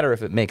doesn't matter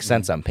if it makes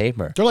sense on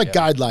paper. They're like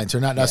guidelines.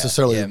 They're not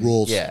necessarily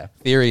rules. Yeah.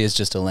 Theory is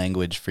just a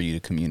language for you to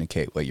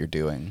communicate what you're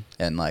doing.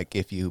 And like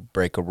if you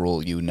break a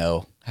rule, you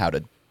know how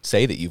to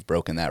say that you've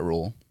broken that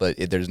rule, but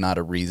there's not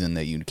a reason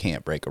that you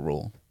can't break a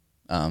rule.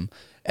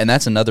 And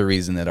that's another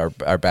reason that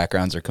our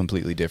backgrounds are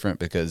completely different,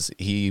 because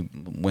he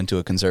went to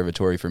a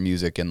conservatory for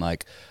music and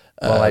like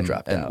I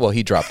dropped out. Well,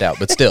 he dropped out,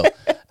 but still,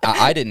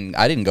 I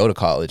didn't go to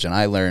college, and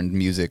I learned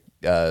music,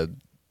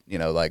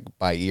 like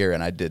by ear,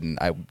 and I did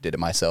it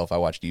myself. I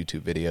watched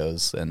YouTube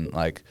videos, and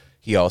like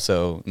he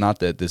also, not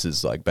that this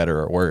is like better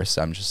or worse,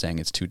 I'm just saying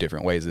it's two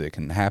different ways that it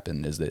can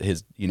happen. Is that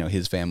his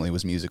family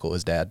was musical.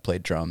 His dad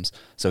played drums,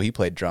 so he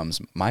played drums.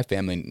 My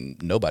family,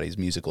 nobody's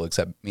musical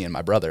except me and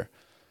my brother.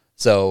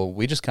 So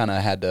we just kind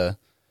of had to,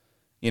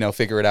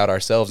 figure it out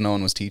ourselves. No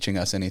one was teaching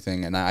us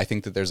anything. And I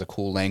think that there's a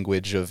cool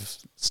language of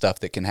stuff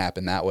that can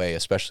happen that way,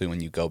 especially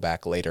when you go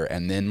back later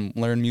and then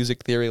learn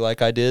music theory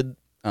like I did.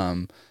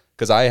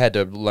 Because I had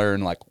to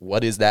learn, like,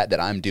 what is that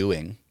I'm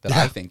doing that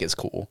I think is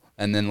cool?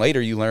 And then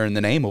later you learn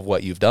the name of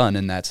what you've done,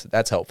 and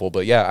that's helpful.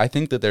 But yeah, I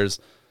think that there's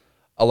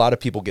a lot of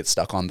people get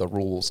stuck on the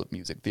rules of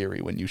music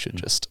theory when you should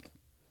just...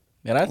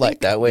 And I think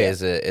that way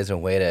is a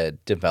way to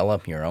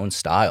develop your own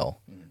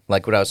style.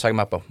 Like what I was talking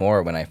about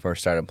before when I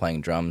first started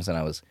playing drums and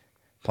I was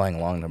playing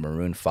along to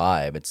Maroon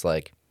 5, it's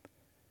like,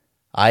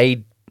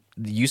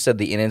 you said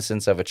the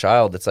innocence of a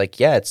child. It's like,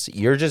 yeah,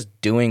 you're just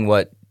doing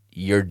what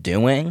you're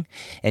doing,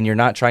 and you're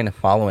not trying to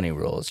follow any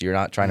rules. You're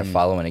not trying to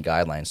follow any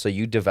guidelines. So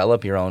you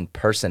develop your own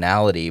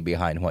personality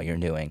behind what you're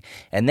doing.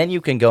 And then you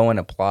can go and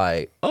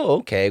apply,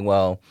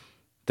 well,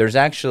 there's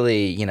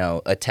actually,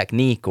 a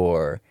technique,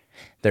 or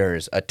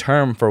there's a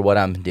term for what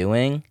I'm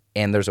doing,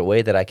 and there's a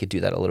way that I could do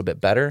that a little bit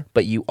better.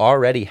 But you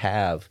already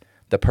have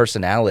the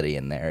personality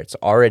in there. It's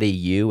already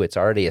you. It's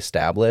already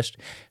established.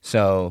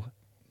 So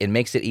it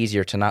makes it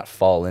easier to not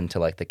fall into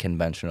like the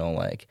conventional,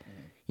 like,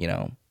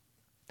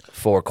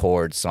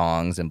 4-chord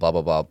songs and blah,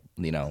 blah, blah,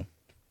 Yeah.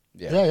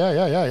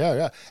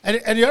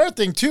 And the other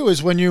thing too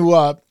is when you,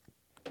 the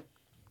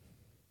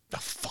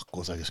fuck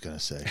was I just going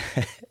to say?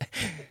 I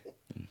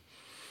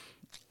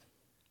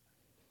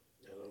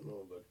don't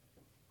know, but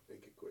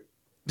make it quick.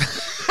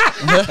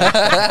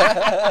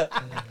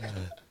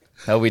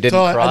 No, we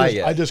didn't cry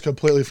yet. I just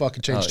completely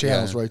fucking changed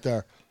channels right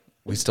there.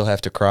 We still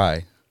have to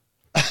cry.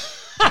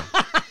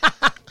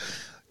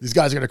 These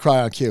guys are going to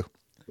cry on cue.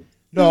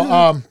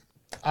 No,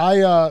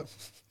 I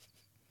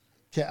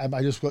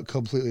just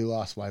completely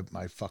lost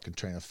my fucking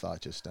train of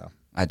thought just now.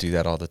 I do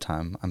that all the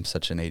time. I'm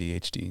such an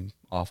ADHD,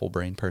 awful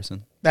brain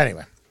person.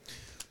 Anyway,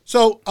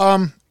 so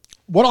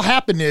what'll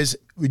happen is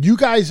when you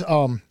guys,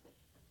 when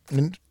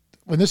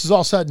this is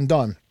all said and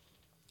done,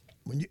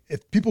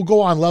 if people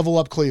go on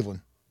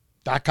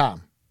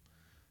levelupcleveland.com,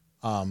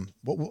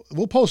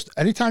 we'll post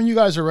anytime you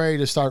guys are ready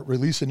to start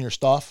releasing your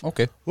stuff.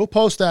 Okay, we'll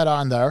post that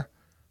on there.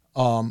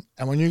 And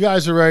when you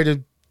guys are ready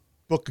to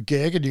book a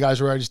gig and you guys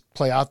are ready to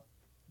play out,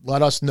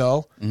 let us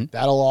know.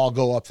 That'll all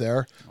go up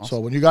there. Awesome. So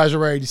when you guys are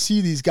ready to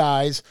see these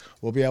guys,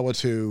 we'll be able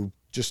to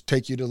just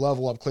take you to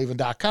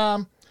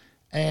levelupcleveland.com,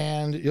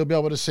 and you'll be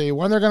able to see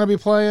when they're going to be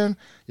playing.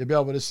 You'll be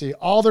able to see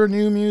all their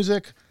new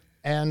music.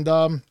 And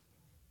I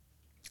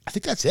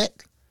think that's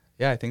it.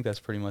 Yeah, I think that's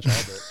pretty much all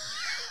of it.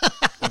 I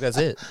think that's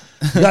it.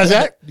 You guys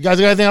got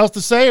anything else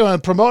to say? You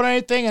want to promote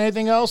anything?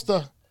 Anything else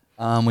to?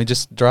 We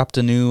just dropped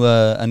a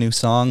new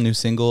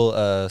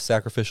single,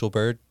 Sacrificial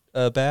Bird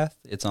Bath.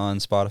 It's on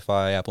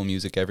Spotify, Apple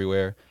Music,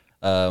 everywhere.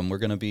 We're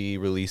going to be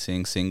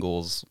releasing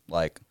singles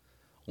like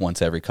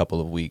once every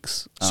couple of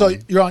weeks. So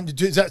you're on,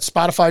 is that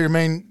Spotify your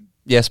main?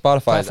 Yeah,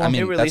 Spotify. I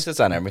mean, it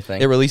releases on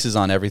everything. It releases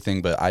on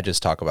everything, but I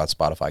just talk about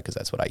Spotify because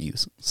that's what I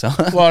use. So,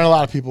 well, and a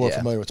lot of people are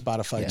familiar with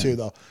Spotify too,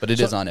 though. But it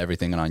is on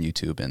everything and on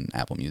YouTube and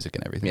Apple Music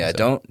and everything. Yeah,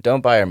 so.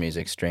 Don't buy our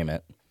music, stream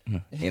it.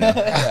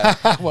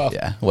 Well,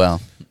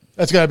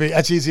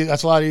 that's easy.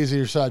 That's a lot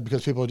easier said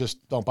because people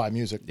just don't buy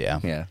music.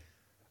 Yeah.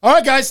 All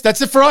right, guys,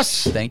 that's it for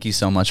us. Thank you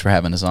so much for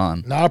having us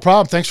on. Not a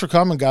problem. Thanks for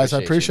coming, guys.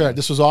 I appreciate it.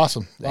 This was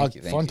awesome. Thank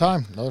you. Fun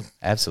time.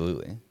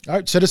 Absolutely. All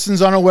right,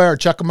 Citizens Unaware.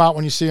 Check them out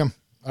when you see them.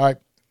 All right,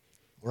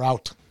 we're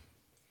out.